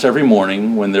hear Mass every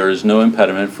morning when there is no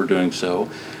impediment for doing so.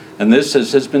 And this,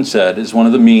 as has been said, is one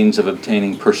of the means of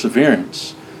obtaining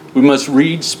perseverance. We must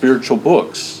read spiritual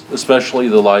books, especially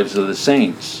the lives of the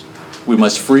saints. We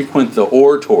must frequent the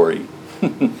oratory.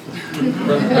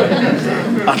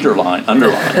 underline.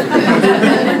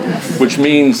 Which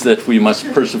means that we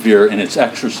must persevere in its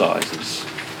exercises.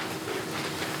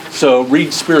 So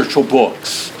read spiritual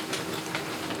books.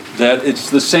 That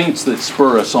it's the saints that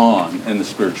spur us on in the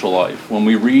spiritual life. When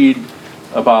we read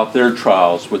about their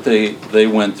trials, what they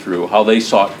went through, how they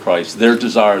sought Christ, their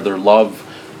desire, their love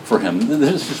for him,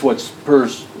 this is what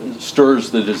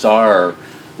stirs the desire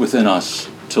within us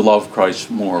to love Christ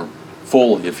more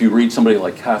fully. If you read somebody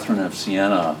like Catherine of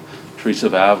Siena, Teresa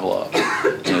of Avila,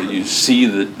 you see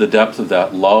the depth of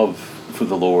that love for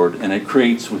the Lord, and it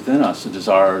creates within us a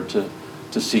desire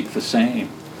to seek the same.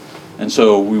 And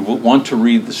so we want to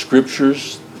read the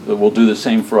scriptures that will do the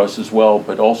same for us as well,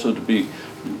 but also to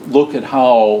look at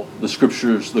how the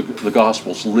scriptures, the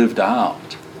Gospels lived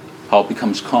out, how it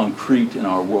becomes concrete in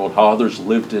our world, how others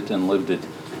lived it and lived it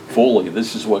fully.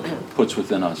 This is what puts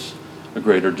within us a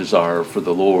greater desire for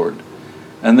the Lord.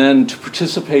 And then to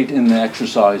participate in the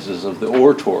exercises of the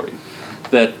oratory.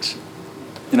 That,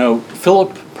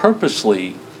 Philip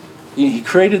purposely, he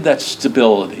created that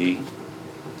stability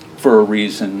for a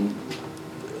reason,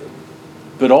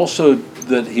 but also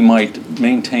that he might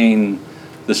maintain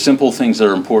the simple things that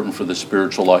are important for the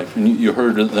spiritual life. And you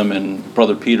heard of them in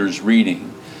Brother Peter's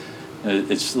reading.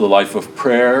 It's the life of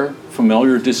prayer,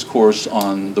 familiar discourse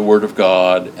on the Word of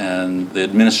God, and the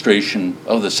administration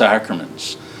of the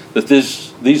sacraments. That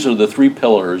these are the three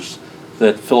pillars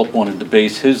that Philip wanted to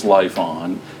base his life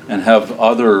on, and have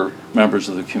other members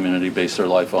of the community base their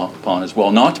life upon as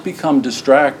well. Not to become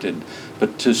distracted,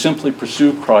 but to simply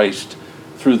pursue Christ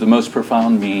through the most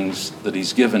profound means that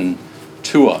he's given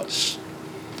to us.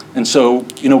 And so,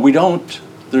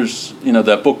 there's,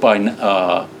 that book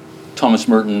by Thomas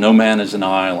Merton, No Man is an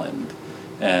Island.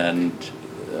 And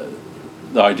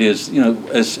the idea is,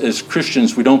 as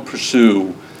Christians, we don't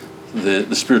pursue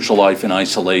the spiritual life in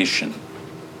isolation.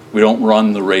 We don't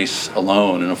run the race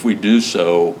alone. And if we do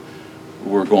so,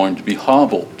 we're going to be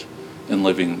hobbled in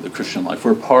living the Christian life.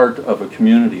 We're part of a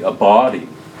community, a body,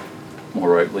 more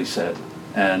rightly said.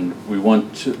 And we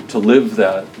want to live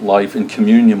that life in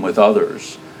communion with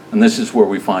others. And this is where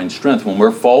we find strength. When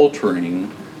we're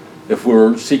faltering, if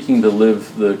we're seeking to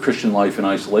live the Christian life in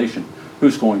isolation,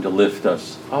 who's going to lift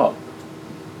us up?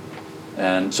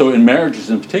 And so in marriages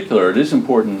in particular, it is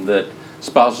important that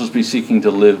spouses be seeking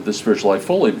to live the spiritual life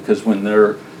fully, because when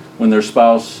their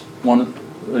spouse one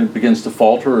begins to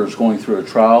falter or is going through a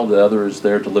trial, the other is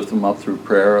there to lift them up through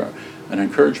prayer and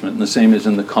encouragement. And the same is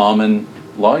in the common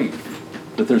life,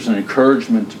 that there's an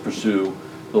encouragement to pursue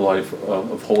the life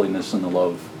of holiness and the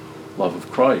love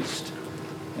of Christ.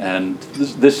 And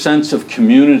this sense of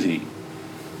community,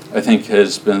 I think,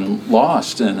 has been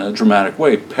lost in a dramatic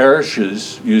way.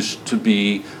 Parishes used to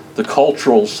be the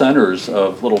cultural centers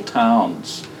of little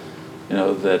towns,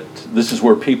 that this is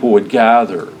where people would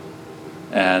gather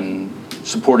and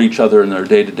support each other in their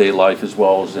day-to-day life as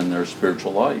well as in their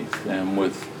spiritual life. And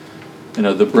with,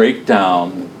 the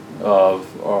breakdown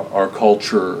of our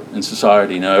culture and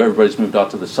society, everybody's moved out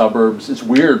to the suburbs. It's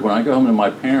weird, when I go home to my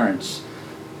parents,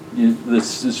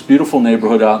 this beautiful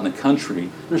neighborhood out in the country,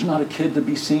 there's not a kid to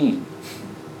be seen.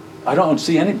 I don't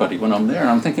see anybody when I'm there.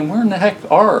 I'm thinking, where in the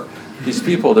heck are these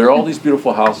people? There are all these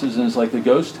beautiful houses, and it's like a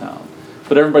ghost town.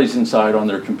 But everybody's inside on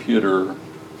their computer,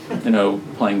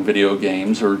 playing video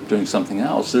games or doing something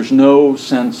else. There's no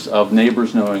sense of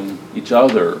neighbors knowing each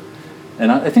other. And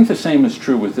I think the same is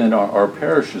true within our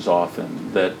parishes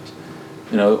often, that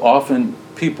Often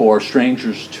people are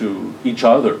strangers to each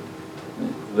other.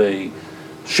 They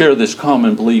share this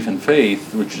common belief in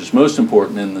faith, which is most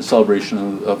important in the celebration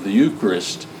of the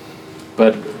Eucharist.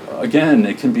 But again,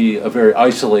 it can be a very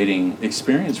isolating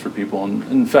experience for people. And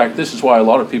in fact, this is why a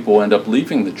lot of people end up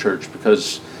leaving the church,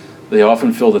 because they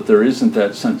often feel that there isn't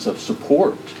that sense of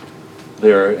support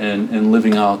there in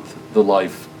living out the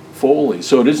life fully.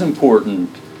 So it is important,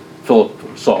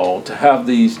 Philip saw,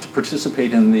 to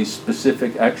participate in these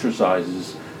specific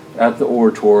exercises at the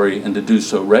oratory and to do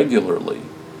so regularly,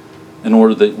 in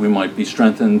order that we might be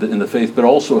strengthened in the faith, but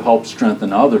also help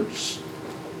strengthen others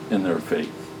in their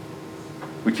faith.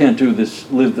 We can't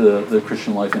live the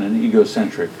Christian life in an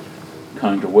egocentric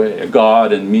kind of way, a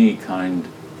God and me kind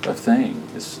of thing.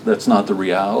 That's not the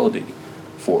reality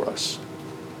for us.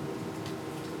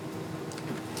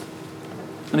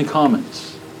 Any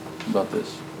comments about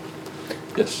this?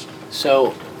 Yes.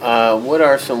 So, what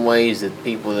are some ways that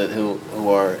people who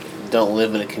don't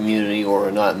live in a community or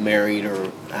are not married,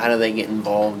 or how do they get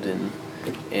involved in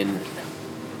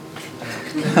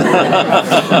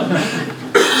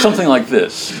something like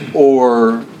this,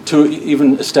 or to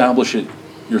even establish it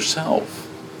yourself?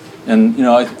 And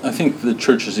I think the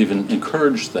church has even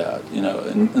encouraged that,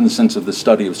 in the sense of the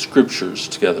study of scriptures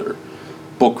together,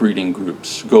 book reading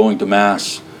groups, going to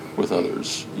mass with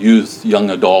others, youth, young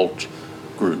adult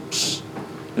groups,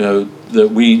 that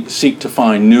we seek to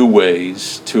find new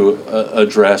ways to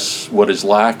address what is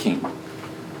lacking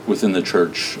within the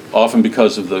church, often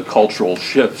because of the cultural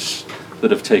shifts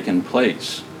that have taken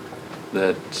place,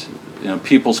 that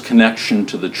people's connection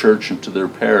to the church and to their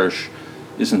parish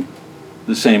isn't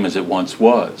the same as it once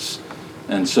was.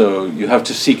 And so you have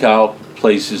to seek out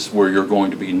places where you're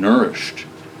going to be nourished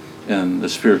in the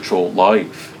spiritual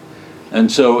life.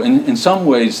 And so in some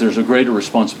ways there's a greater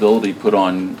responsibility put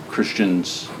on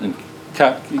Christians and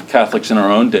Catholics in our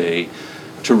own day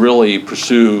to really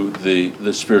pursue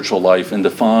the spiritual life and to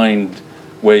find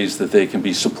ways that they can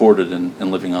be supported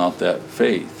in living out that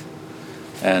faith.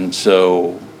 And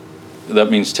so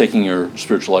that means taking your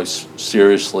spiritual life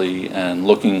seriously and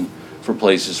looking for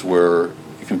places where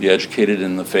you can be educated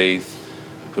in the faith,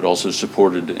 but also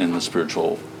supported in the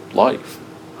spiritual life.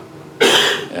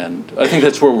 And I think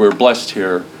that's where we're blessed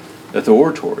here at the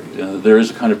oratory. There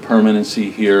is a kind of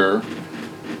permanency here.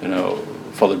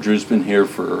 Father Drew's been here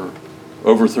for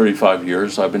over 35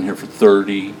 years. I've been here for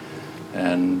 30.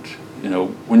 And,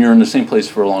 when you're in the same place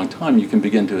for a long time, you can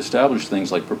begin to establish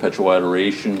things like perpetual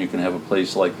adoration. You can have a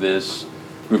place like this,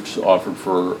 groups offered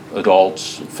for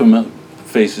adults,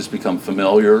 faces become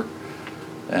familiar,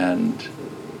 and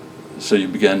so you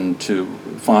begin to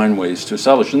find ways to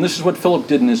establish. And this is what Philip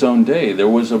did in his own day. There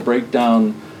was a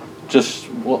breakdown just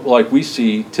like we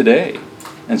see today.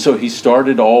 And so he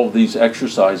started all of these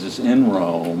exercises in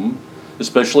Rome,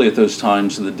 especially at those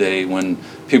times of the day when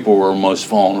people were most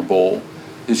vulnerable.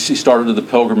 He started the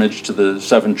pilgrimage to the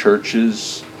 7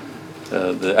 churches,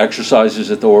 the exercises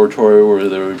at the oratory where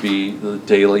there would be the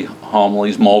daily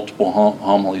homilies, multiple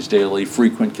homilies daily,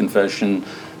 frequent confession,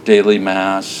 daily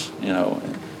mass,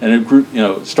 and it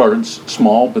grew, started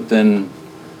small, but then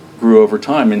grew over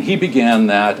time. And he began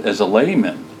that as a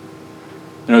layman.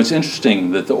 It's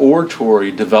interesting that the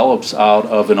oratory develops out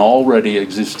of an already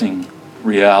existing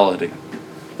reality,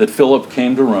 that Philip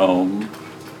came to Rome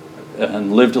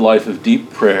and lived a life of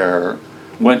deep prayer,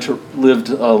 lived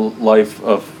a life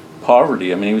of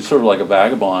poverty. He was sort of like a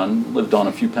vagabond, lived on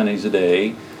a few pennies a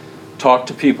day, talked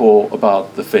to people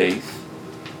about the faith,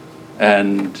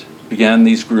 and began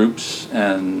these groups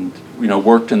and,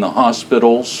 worked in the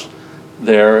hospitals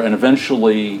there. And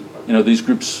eventually, these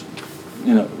groups,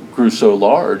 grew so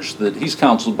large that he's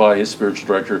counseled by his spiritual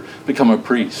director, become a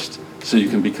priest so you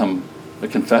can become a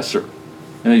confessor.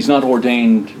 And he's not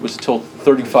ordained, was it till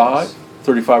 35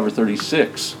 or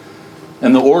 36.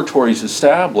 And the oratory is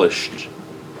established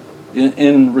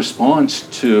in response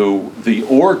to the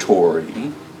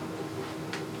oratory,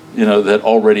 that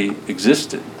already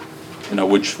existed,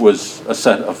 which was a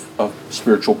set of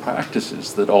spiritual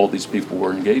practices that all these people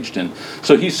were engaged in.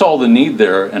 So he saw the need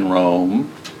there in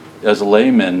Rome as a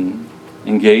layman,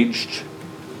 engaged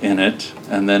in it,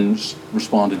 and then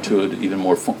responded to it even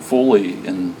more fully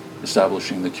in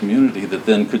establishing the community that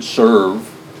then could serve,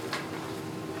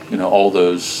 all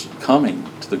those coming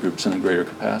to the groups in a greater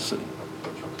capacity.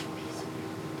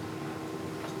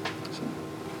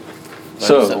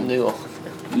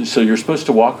 So you're supposed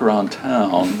to walk around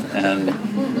town and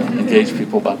engage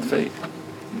people about the faith,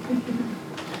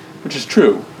 which is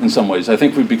true in some ways. I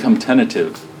think we've become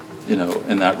tentative,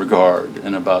 in that regard,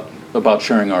 and about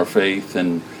sharing our faith,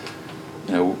 and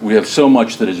we have so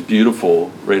much that is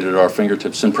beautiful right at our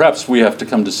fingertips, and perhaps we have to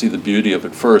come to see the beauty of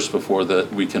it first before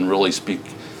that we can really speak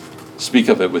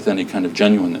of it with any kind of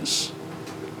genuineness.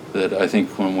 That I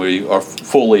think when we are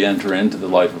fully enter into the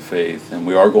life of faith, and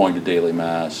we are going to daily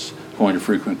Mass, going to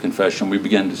frequent confession, we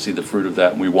begin to see the fruit of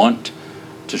that, and we want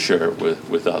to share it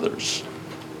with others,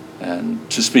 and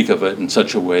to speak of it in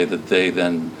such a way that they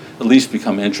then at least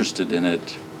become interested in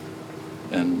it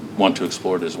and want to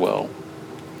explore it as well.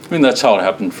 I mean, that's how it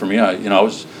happened for me. I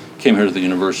came here to the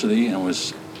university, and it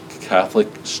was Catholic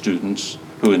students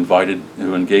who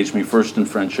engaged me first in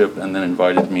friendship and then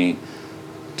invited me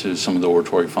to some of the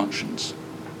oratory functions.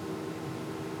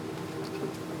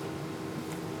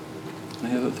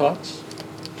 Any other thoughts?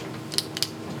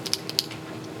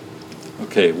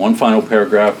 Okay, one final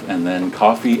paragraph, and then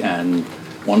coffee and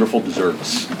wonderful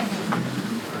desserts.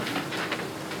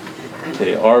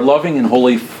 Okay, our loving and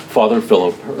holy Father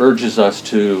Philip urges us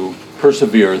to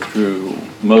persevere through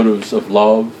motives of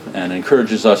love and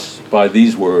encourages us by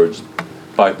these words: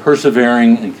 by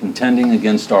persevering and contending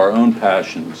against our own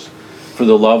passions for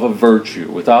the love of virtue,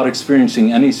 without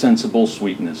experiencing any sensible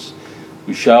sweetness,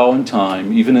 we shall in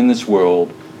time, even in this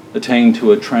world, attain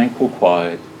to a tranquil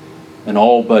quiet and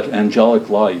all but angelic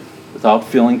life, without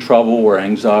feeling trouble or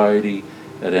anxiety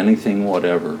at anything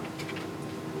whatever.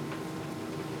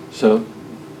 So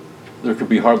there could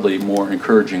be hardly more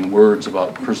encouraging words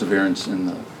about perseverance in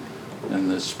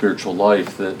the spiritual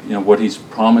life. That what he's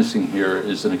promising here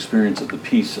is an experience of the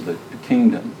peace of the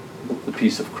kingdom, the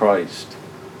peace of Christ.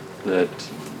 That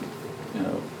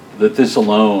that this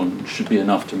alone should be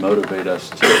enough to motivate us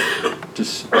to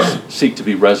seek to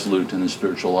be resolute in the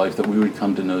spiritual life. That we would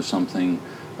come to know something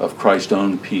of Christ's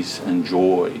own peace and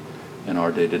joy in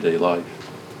our day-to-day life.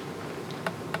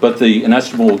 But the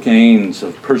inestimable gains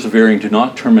of persevering do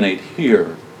not terminate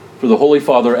here, for the Holy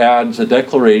Father adds a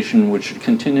declaration which should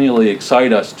continually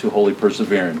excite us to holy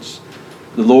perseverance.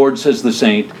 The Lord, says the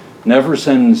saint, never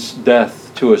sends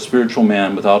death to a spiritual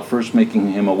man without first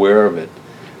making him aware of it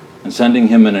and sending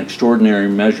him an extraordinary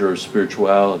measure of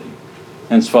spirituality.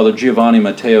 Hence, Father Giovanni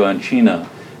Matteo Ancina,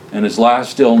 in his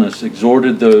last illness,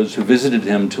 exhorted those who visited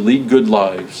him to lead good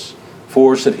lives.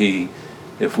 For, said he,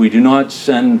 if we do not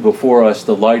send before us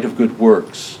the light of good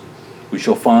works, we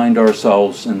shall find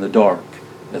ourselves in the dark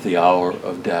at the hour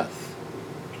of death.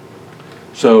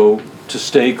 So, to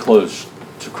stay close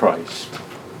to Christ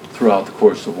throughout the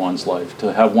course of one's life,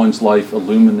 to have one's life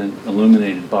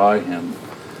illuminated by him,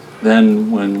 then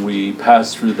when we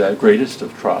pass through that greatest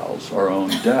of trials, our own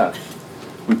death,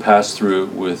 we pass through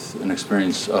it with an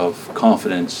experience of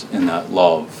confidence in that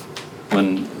love.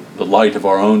 When the light of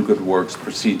our own good works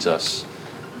precedes us,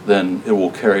 then it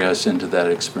will carry us into that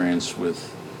experience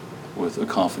with a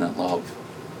confident love.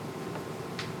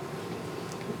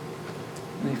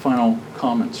 Any final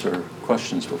comments or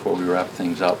questions before we wrap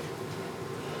things up?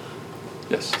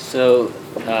 Yes. So,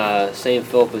 St.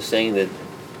 Philip was saying that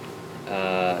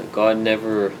God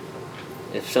never,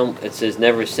 it says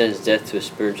never sends death to a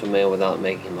spiritual man without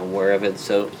making him aware of it.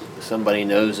 So somebody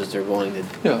knows as they're going to.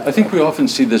 Yeah, I think we often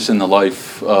see this in the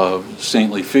life of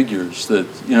saintly figures,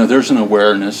 that there's an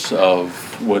awareness of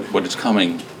what is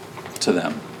coming to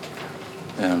them,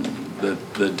 and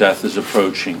that the death is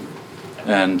approaching,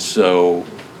 and so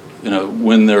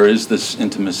when there is this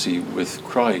intimacy with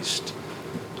Christ,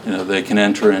 they can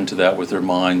enter into that with their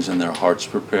minds and their hearts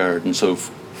prepared, and so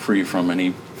free from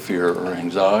any fear or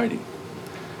anxiety.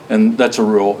 And that's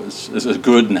is a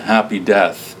good and happy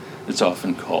death, it's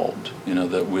often called.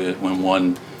 That when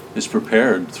one is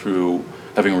prepared through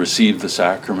having received the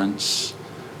sacraments,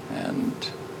 and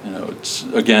it's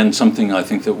again something I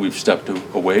think that we've stepped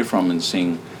away from and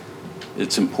seeing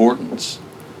its importance.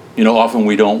 Often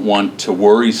we don't want to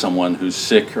worry someone who's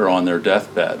sick or on their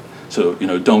deathbed. So,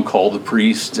 don't call the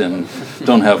priest and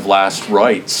don't have last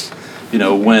rites,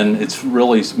 when it's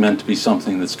really meant to be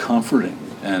something that's comforting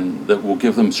and that will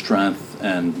give them strength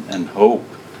and hope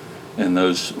in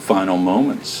those final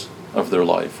moments of their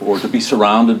life, or to be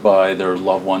surrounded by their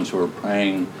loved ones who are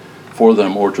praying for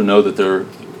them, or to know that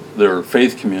their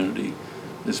faith community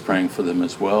is praying for them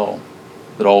as well.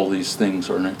 That all these things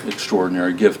are an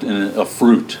extraordinary gift and a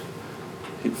fruit,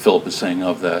 Philip is saying,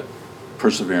 of that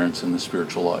perseverance in the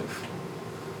spiritual life.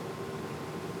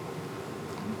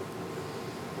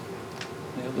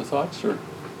 Any other thoughts? Or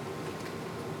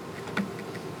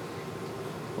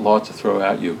a lot to throw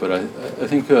at you, but I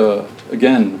think,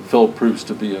 again, Philip proves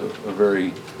to be a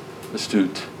very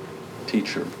astute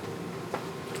teacher.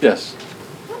 Yes?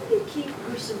 How do you keep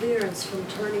perseverance from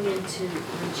turning into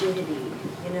rigidity?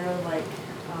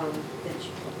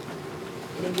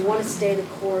 That you want to stay the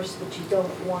course, but you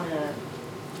don't want to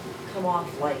come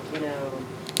off like, I don't know,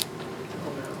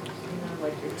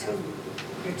 like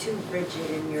you're too rigid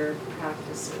in your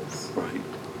practices. Right.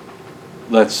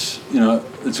 That's,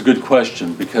 it's a good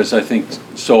question, because I think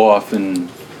so often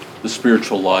the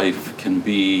spiritual life can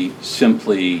be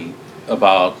simply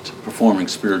about performing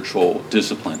spiritual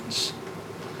disciplines,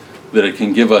 that it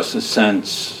can give us a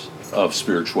sense of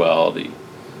spirituality,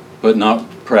 but not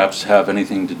perhaps have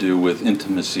anything to do with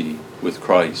intimacy with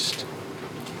Christ.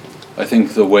 I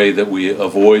think the way that we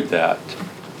avoid that,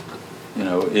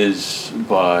 is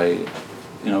by,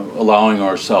 allowing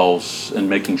ourselves and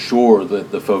making sure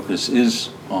that the focus is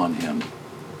on Him.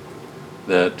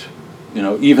 That,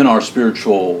 even our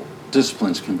spiritual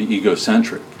disciplines can be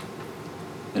egocentric.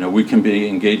 We can be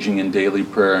engaging in daily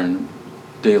prayer and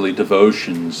daily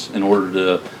devotions in order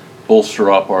to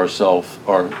bolster up our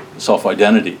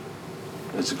self-identity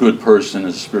as a good person,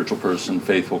 as a spiritual person,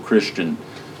 faithful Christian,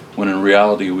 when in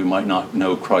reality we might not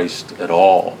know Christ at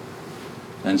all.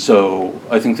 And so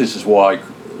I think this is why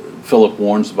Philip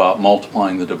warns about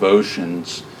multiplying the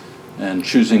devotions and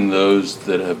choosing those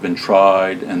that have been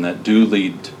tried and that do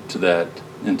lead to that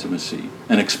intimacy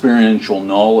and experiential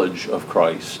knowledge of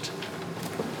Christ,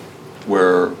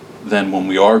 where then when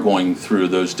we are going through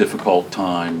those difficult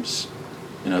times,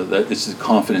 that it's the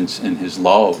confidence in His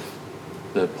love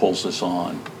that pulls us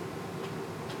on.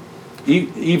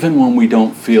 Even when we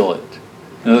don't feel it.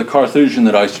 The Carthusian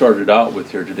that I started out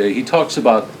with here today, he talks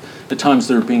about the times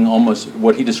there being almost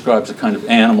what he describes a kind of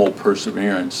animal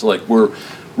perseverance, like we're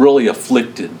really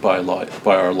afflicted by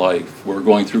our life. We're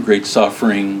going through great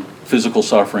suffering, physical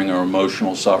suffering or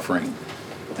emotional suffering.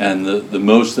 And the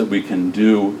most that we can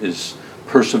do is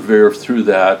persevere through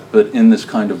that, but in this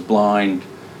kind of blind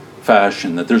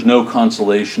fashion, that there's no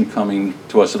consolation coming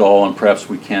to us at all, and perhaps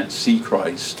we can't see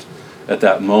Christ at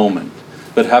that moment.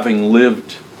 But having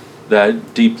lived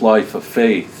that deep life of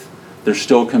faith, there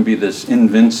still can be this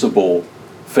invincible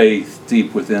faith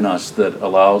deep within us that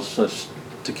allows us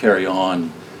to carry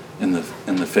on in the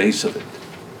face of it.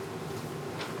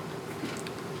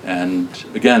 And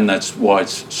again, that's why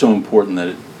it's so important that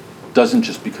it doesn't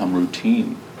just become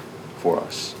routine for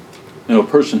us. A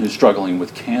person who's struggling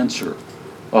with cancer,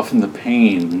 often the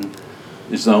pain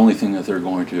is the only thing that they're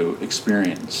going to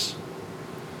experience.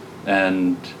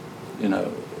 And,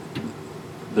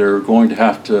 they're going to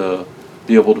have to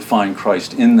be able to find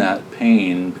Christ in that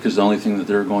pain, because the only thing that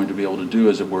they're going to be able to do,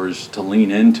 as it were, is to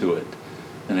lean into it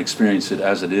and experience it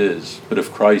as it is. But if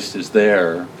Christ is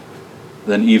there,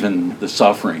 then even the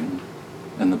suffering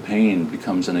and the pain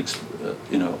becomes a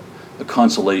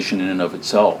consolation in and of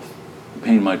itself. The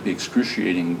pain might be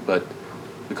excruciating, but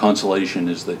the consolation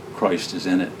is that Christ is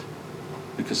in it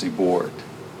because He bore it.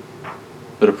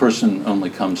 But a person only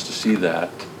comes to see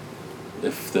that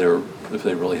if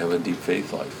they really have a deep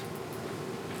faith life.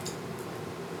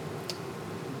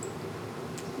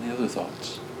 Any other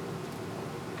thoughts?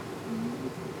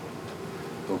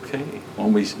 Okay.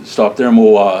 When we stop there, and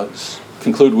we'll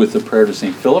conclude with the prayer to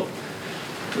St. Philip.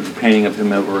 There's a painting of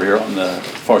him over here on the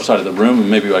far side of the room, and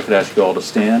maybe I could ask you all to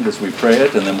stand as we pray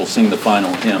it, and then we'll sing the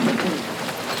final hymn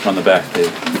on the back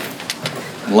page.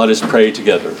 And let us pray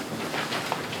together.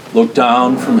 Look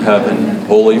down from heaven,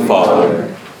 Holy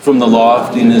Father, from the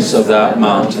loftiness of that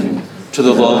mountain to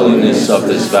the lowliness of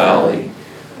this valley,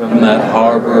 from that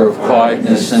harbor of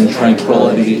quietness and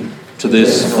tranquility to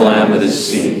this calamitous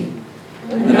sea.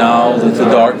 And now that the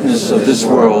darkness of this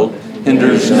world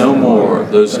hinders no more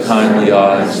those kindly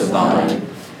eyes of thine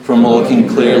from looking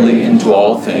clearly into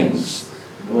all things,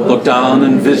 look down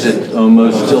and visit, O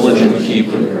most diligent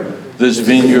keeper, this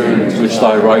vineyard which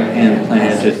thy right hand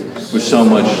planted with so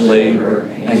much labor,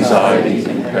 anxiety,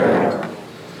 and peril.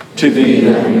 To thee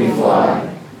we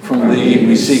fly, from thee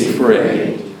we seek for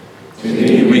aid, to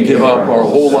thee we give up our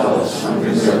whole lives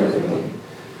unreservedly.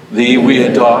 Thee we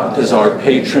adopt as our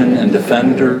patron and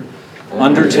defender,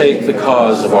 undertake the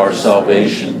cause of our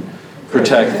salvation,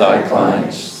 protect thy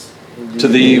clients. To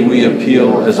thee we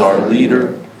appeal as our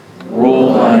leader,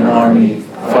 rule thine army,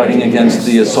 fighting against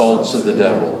the assaults of the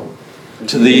devil.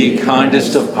 To thee,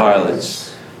 kindest of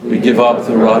pilots, we give up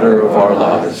the rudder of our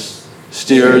lives.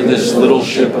 Steer this little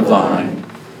ship of thine,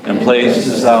 and placed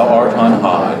as thou art on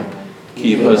high,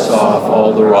 keep us off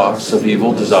all the rocks of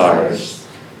evil desires,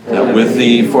 that with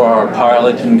thee for our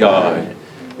pilot and guide,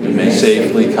 we may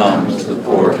safely come to the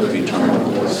port of eternal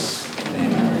bliss.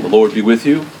 Amen. The Lord be with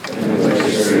you.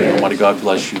 And Almighty God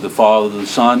bless you, the Father, the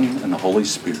Son, and the Holy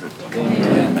Spirit.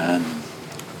 Amen. Amen.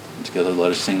 And together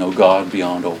let us sing, O God,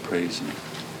 beyond all praising.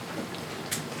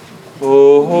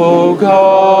 O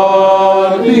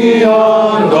God,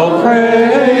 beyond all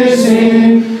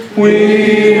praising,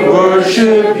 we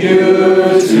worship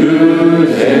you today.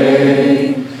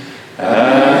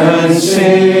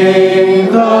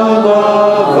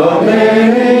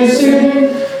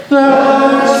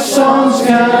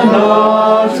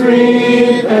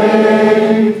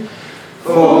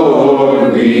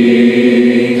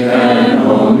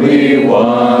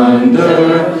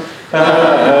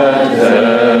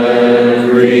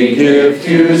 every gift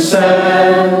you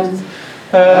send,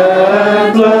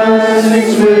 and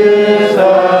blessings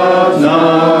without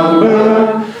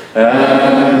number,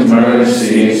 and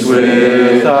mercies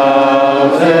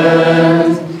without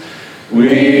end.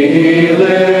 We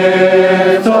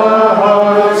lift our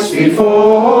hearts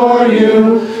before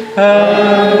you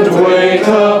and wait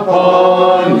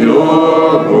upon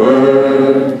your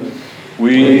word.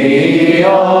 We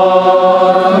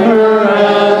honor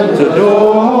and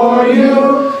adore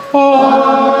you,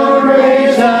 our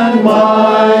great and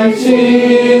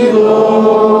mighty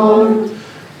Lord.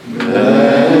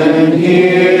 Then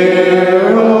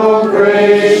hear, O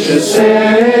gracious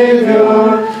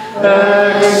Savior,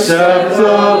 accept the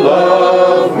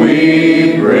love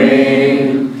we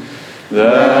bring,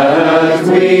 that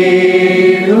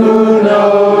we who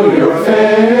know your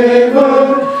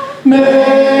favor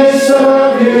may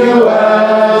serve you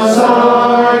as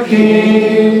our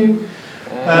King.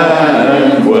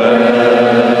 And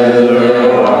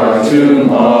whether our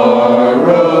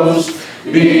tomorrows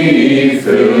be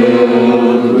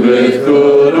filled with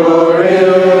good or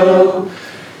ill,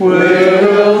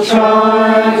 we'll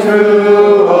shine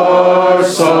through our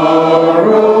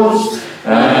sorrows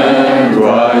and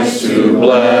rise to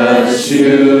bless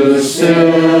you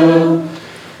still,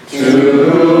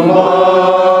 to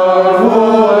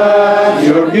marvel at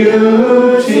your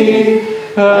beauty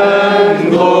and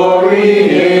glory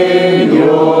in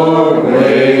your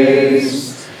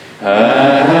ways,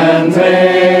 and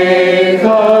make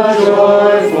a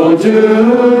joyful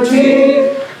duty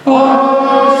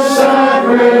our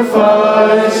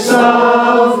sacrifice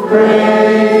of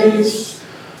praise.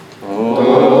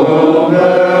 O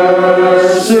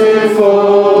merciful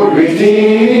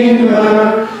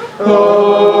Redeemer, O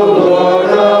Lord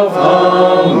of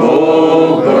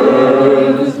humble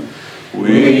birth,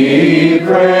 we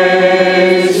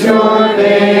praise your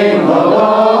name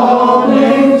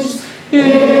alonings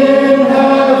in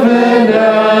heaven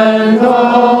and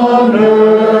on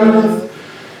earth.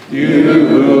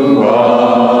 You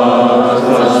brought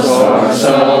us our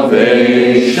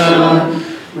salvation,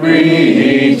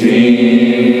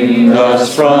 redeemed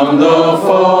us from the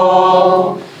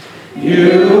fall.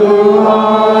 You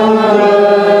are the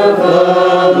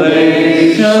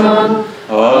revelation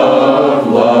of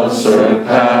love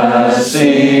surpassing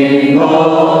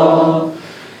all.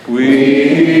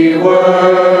 We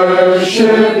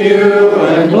worship you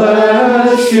and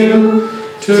bless you.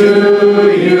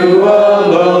 To you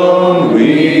alone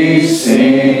we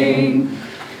sing.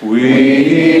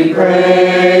 We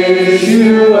praise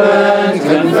you and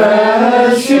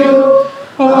confess you,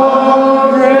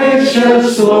 our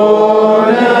gracious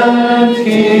Lord and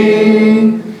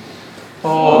King.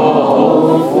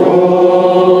 All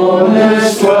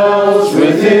fullness dwells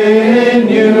within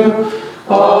you,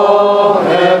 all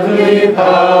heavenly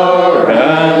power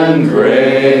and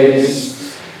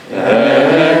grace,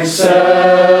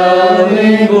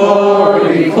 excelling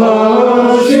glory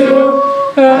clothes you,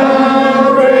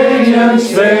 and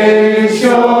radiance veils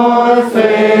your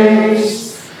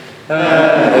face.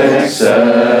 Accept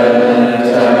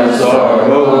as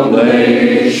our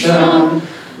oblation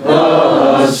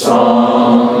the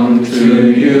song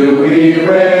to you we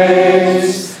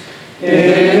raise,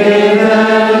 in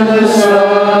endless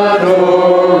adoration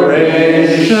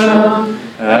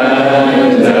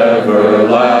and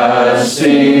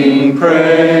everlasting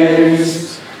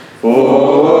praise.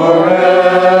 Forever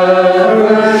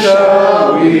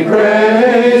shall we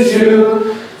praise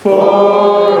you,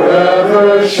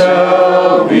 forever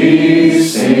shall we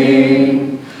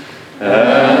sing,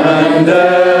 and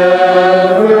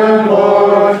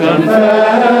evermore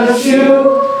confess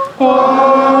you,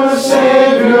 our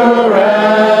Savior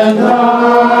and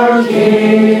our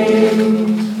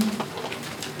King.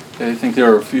 I think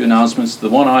there are a few announcements. The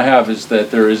one I have is that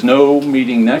there is no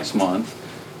meeting next month.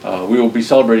 We will be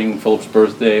celebrating Philip's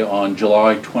birthday on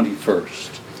July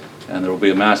 21st. And there will be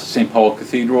a Mass at St. Paul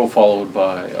Cathedral, followed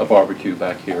by a barbecue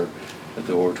back here at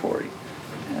the oratory.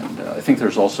 And I think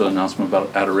there's also an announcement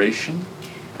about adoration.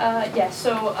 Yes,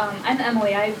 so I'm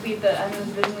Emily. I'm the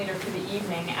vision leader for the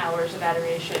evening hours of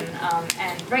adoration.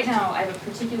 And right now I have a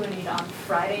particular need on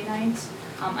Friday nights.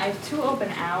 I have 2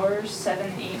 open hours, 7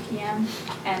 and 8 p.m.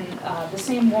 And the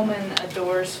same woman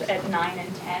adores at 9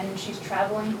 and 10. She's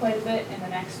traveling quite a bit in the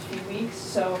next few weeks.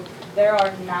 So there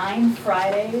are 9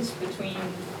 Fridays between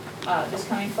this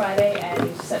coming Friday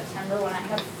and September when I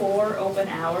have 4 open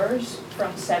hours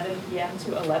from 7 p.m.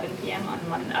 to 11 p.m.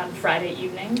 on Friday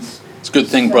evenings. It's a good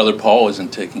thing Brother Paul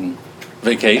isn't taking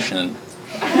vacation.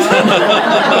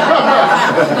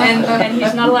 And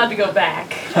he's not allowed to go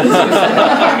back.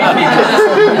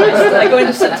 I go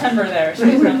into September there, so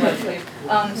it's around leave.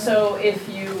 So if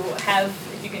you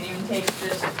can even take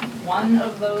just one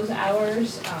of those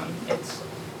hours, it's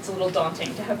a little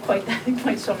daunting to have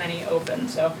quite so many open.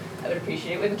 So I would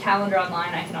appreciate it. With a calendar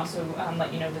online, I can also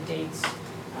let you know the dates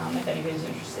if anybody's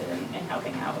interested in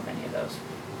helping out with any of those.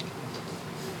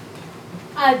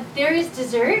 There is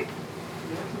dessert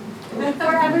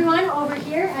for everyone over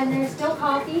here, and there's still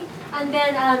coffee. And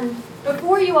then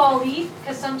before you all leave,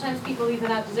 because sometimes people leave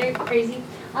without dessert, crazy,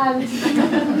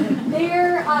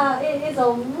 there is a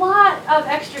lot of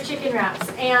extra chicken wraps,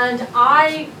 and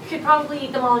I could probably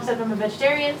eat them all except I'm a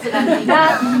vegetarian, so that would be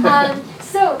that.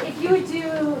 So if you would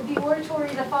do the oratory,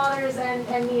 the fathers, and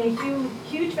me a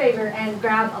huge favor and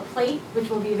grab a plate, which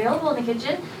will be available in the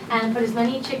kitchen, and put as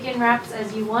many chicken wraps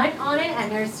as you want on it,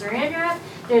 and there's saran wrap.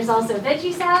 There's also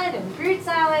veggie salad and fruit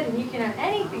salad, and you can have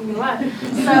anything you want.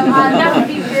 So that would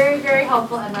be very, very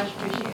helpful and much appreciated.